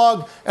got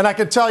Plug, and I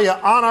can tell you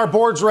on our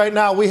boards right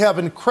now, we have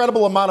an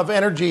incredible amount of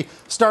energy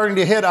starting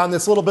to hit on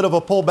this little bit of a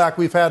pullback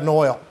we've had in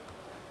oil.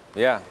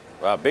 Yeah,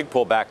 big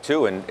pullback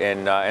too in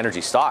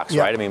energy stocks,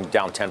 right? I mean,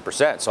 down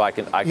 10%, so I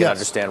can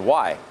understand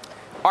why.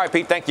 All right,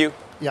 Pete, thank you.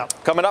 Yeah.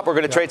 Coming up, we're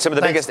going to trade some of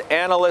the biggest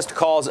analyst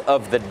calls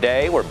of the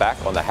day. We're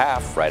back on the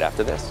half right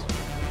after this.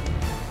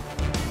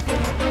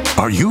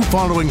 Are you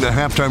following the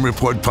Halftime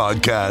Report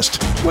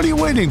podcast? What are you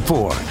waiting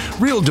for?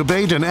 Real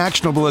debate and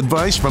actionable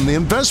advice from the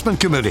investment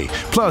committee,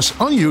 plus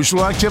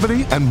unusual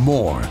activity and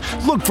more.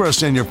 Look for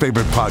us in your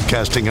favorite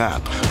podcasting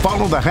app.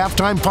 Follow the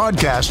Halftime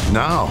Podcast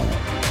now.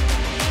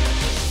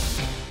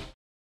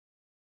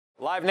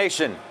 Live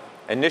Nation,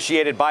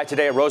 initiated by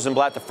today at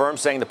Rosenblatt, the firm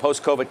saying the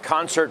post-COVID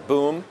concert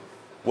boom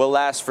will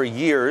last for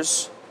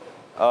years.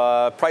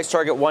 Price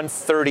target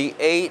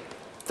 138,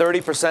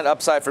 30%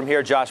 upside from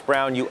here. Josh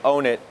Brown, you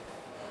own it.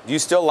 Do you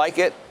still like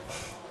it?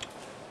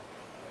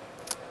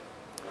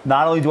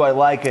 Not only do I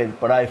like it,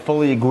 but I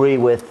fully agree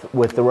with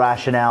the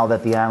rationale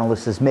that the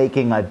analyst is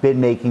making. I've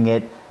been making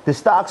it. The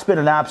stock's been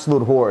an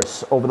absolute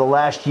horse. Over the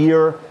last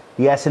year,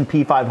 the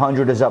S&P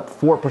 500 is up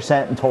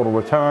 4% in total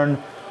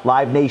return.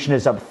 Live Nation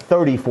is up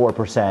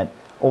 34%.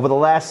 Over the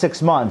last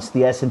 6 months,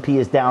 the S&P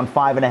is down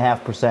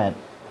 5.5%.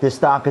 This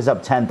stock is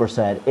up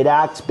 10%. It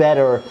acts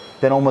better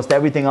than almost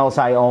everything else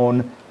I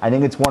own. I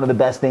think it's one of the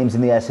best names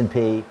in the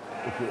S&P.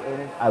 If you're in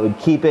it, I would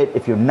keep it.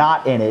 If you're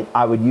not in it,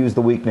 I would use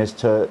the weakness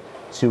to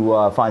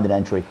find an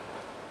entry.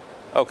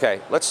 Okay,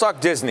 let's talk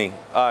Disney,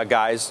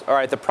 guys. All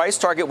right, the price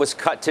target was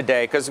cut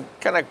today because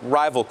kind of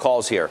rival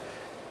calls here.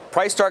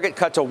 Price target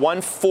cut to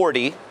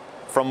 140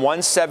 from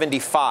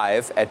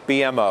 175 at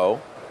BMO.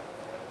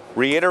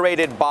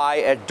 Reiterated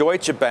buy at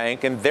Deutsche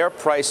Bank, and their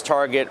price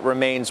target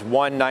remains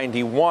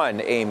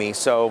 191, Amy.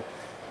 So,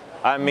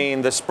 I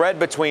mean, the spread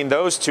between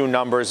those two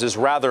numbers is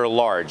rather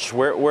large.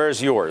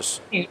 Where's yours?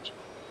 Huge.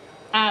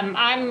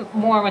 I'm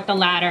more with the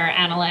latter,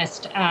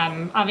 analyst.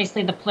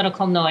 Obviously, the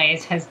political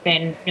noise has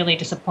been really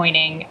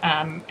disappointing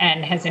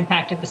and has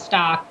impacted the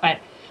stock. But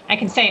I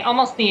can say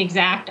almost the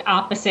exact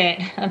opposite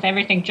of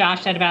everything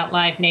Josh said about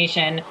Live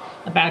Nation,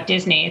 about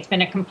Disney. It's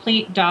been a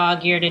complete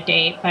dog year to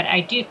date. But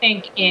I do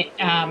think it,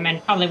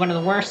 and probably one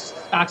of the worst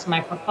stocks in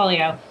my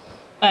portfolio,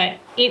 but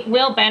it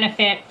will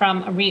benefit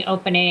from a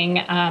reopening.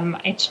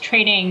 It's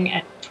trading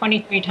at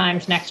 23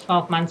 times next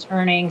 12 months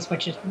earnings,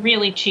 which is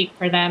really cheap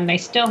for them. They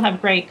still have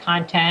great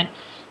content.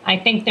 I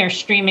think their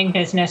streaming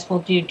business will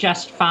do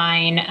just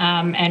fine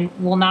and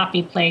will not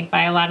be plagued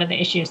by a lot of the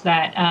issues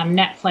that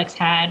Netflix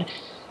had.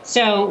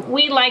 So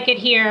we like it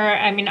here.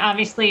 I mean,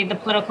 obviously the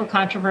political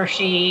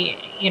controversy,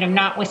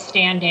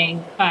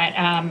 notwithstanding, but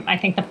I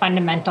think the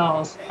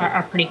fundamentals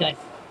are pretty good.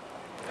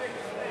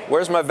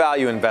 Where's my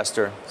value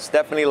investor?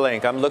 Stephanie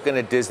Link. I'm looking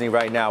at Disney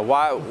right now.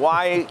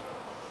 Why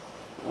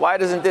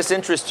doesn't this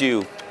interest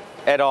you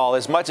at all?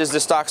 As much as the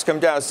stock's come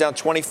down, it's down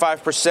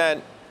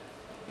 25%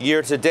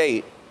 year to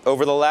date.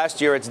 Over the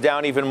last year, it's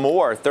down even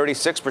more,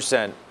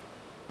 36%.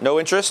 No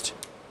interest?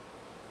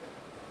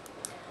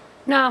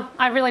 No,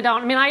 I really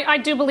don't. I mean, I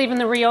do believe in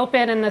the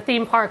reopen and the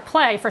theme park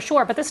play for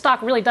sure, but this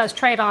stock really does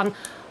trade on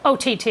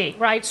OTT,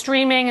 right?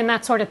 Streaming and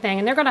that sort of thing.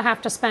 And they're going to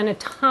have to spend a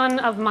ton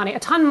of money, a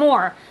ton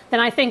more than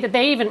I think that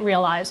they even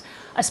realize,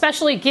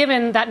 especially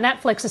given that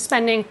Netflix is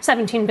spending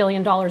 $17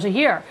 billion a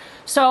year.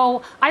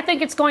 So I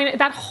think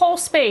that whole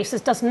space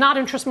does not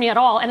interest me at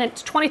all. And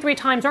it's 23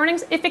 times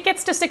earnings. If it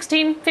gets to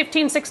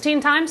 15,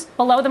 16 times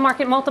below the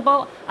market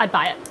multiple, I'd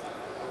buy it.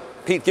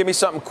 Pete, give me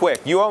something quick.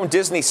 You own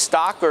Disney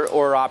stock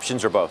or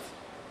options or both?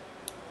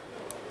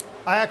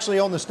 I actually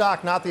own the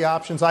stock, not the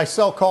options. I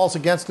sell calls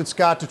against it,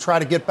 Scott, to try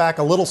to get back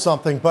a little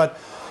something. But,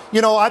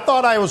 I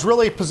thought I was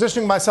really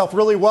positioning myself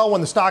really well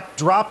when the stock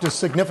dropped as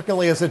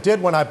significantly as it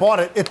did when I bought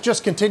it. It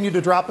just continued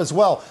to drop as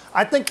well.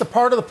 I think the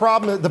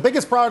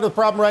biggest part of the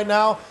problem right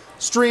now,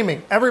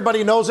 Streaming.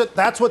 Everybody knows it.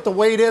 That's what the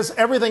weight is.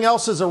 Everything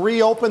else is a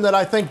reopen that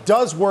I think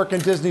does work in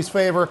Disney's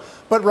favor.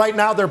 But right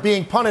now they're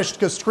being punished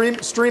because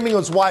streaming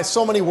was why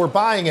so many were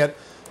buying it.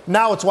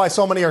 Now it's why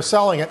so many are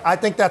selling it. I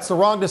think that's the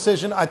wrong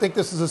decision. I think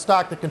this is a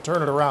stock that can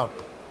turn it around.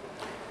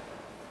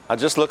 I'll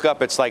just look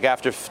up. It's like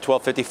after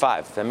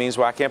 12:55. That means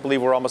I can't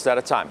believe we're almost out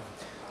of time.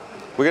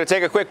 We're going to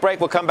take a quick break.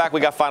 We'll come back. We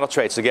got final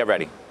trades, so get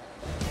ready.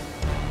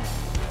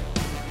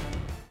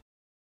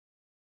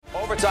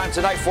 Overtime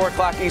tonight, 4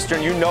 o'clock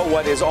Eastern. You know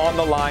what is on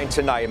the line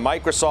tonight.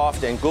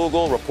 Microsoft and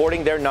Google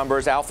reporting their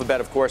numbers.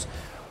 Alphabet, of course.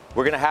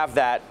 We're going to have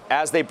that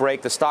as they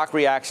break. The stock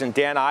reaction.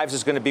 Dan Ives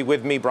is going to be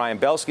with me. Brian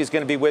Belsky is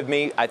going to be with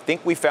me. I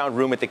think we found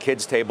room at the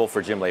kids' table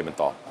for Jim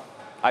Lebenthal.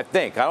 I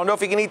don't know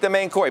if he can eat the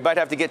main course. He might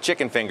have to get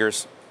chicken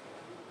fingers.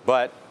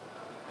 But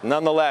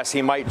nonetheless,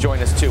 he might join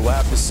us too. We'll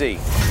have to see.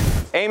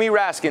 Amy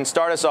Raskin,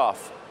 start us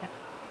off.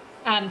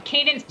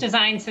 Cadence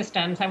Design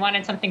Systems. I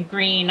wanted something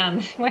green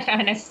on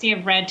a sea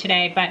of red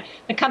today, but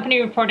the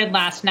company reported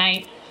last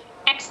night.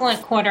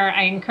 Excellent quarter.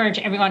 I encourage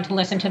everyone to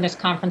listen to this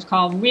conference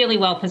call. Really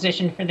well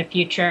positioned for the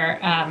future.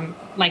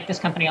 Like this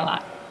company a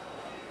lot.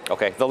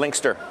 Okay, the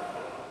Linkster.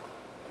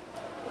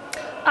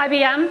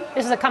 IBM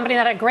is a company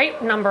that had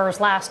great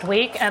numbers last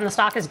week, and the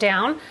stock is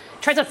down.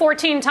 Trades at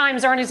 14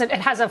 times earnings. It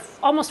has a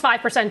almost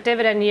 5%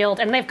 dividend yield,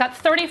 and they've got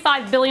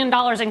 $35 billion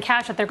in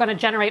cash that they're going to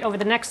generate over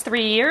the next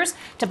 3 years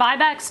to buy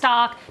back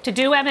stock, to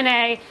do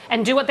M&A,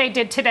 and do what they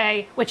did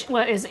today, which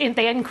is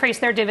they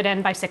increased their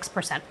dividend by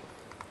 6%.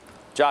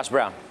 Josh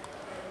Brown.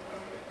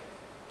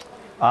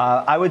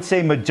 I would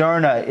say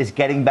Moderna is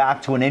getting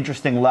back to an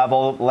interesting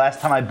level. Last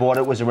time I bought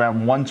it was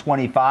around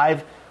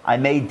 125. I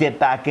may dip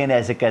back in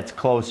as it gets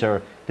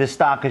closer. This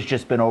stock has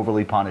just been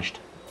overly punished.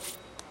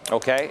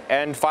 Okay,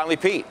 and finally,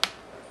 Pete.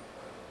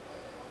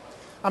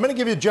 I'm going to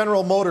give you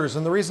General Motors,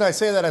 and the reason I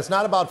say that is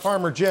not about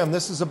Farmer Jim.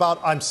 This is about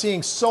I'm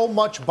seeing so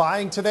much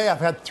buying today. I've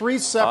had 3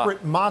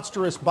 separate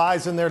monstrous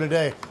buys in there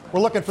today.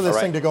 We're looking for this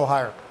thing to go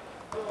higher.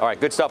 All right,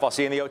 good stuff. I'll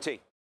see you in the OT.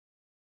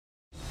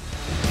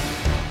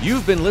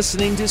 You've been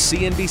listening to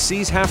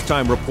CNBC's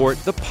Halftime Report,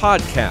 the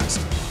podcast.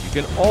 You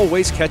can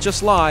always catch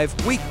us live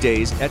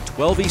weekdays at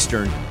 12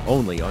 Eastern,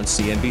 only on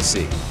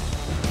CNBC.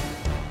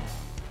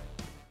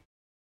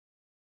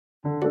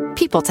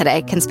 People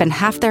today can spend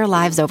half their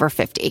lives over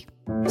 50.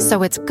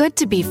 So it's good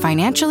to be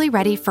financially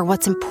ready for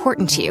what's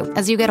important to you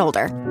as you get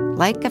older,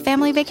 like a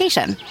family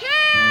vacation.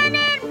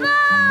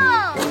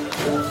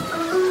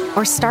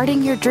 Or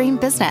starting your dream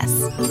business.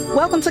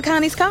 Welcome to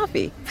Connie's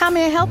Coffee. How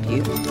may I help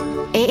you?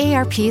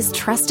 AARP's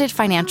trusted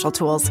financial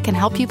tools can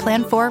help you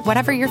plan for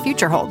whatever your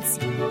future holds.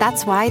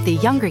 That's why the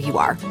younger you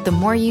are, the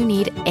more you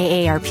need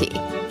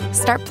AARP.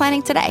 Start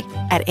planning today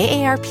at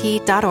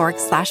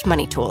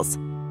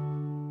aarp.org/moneytools.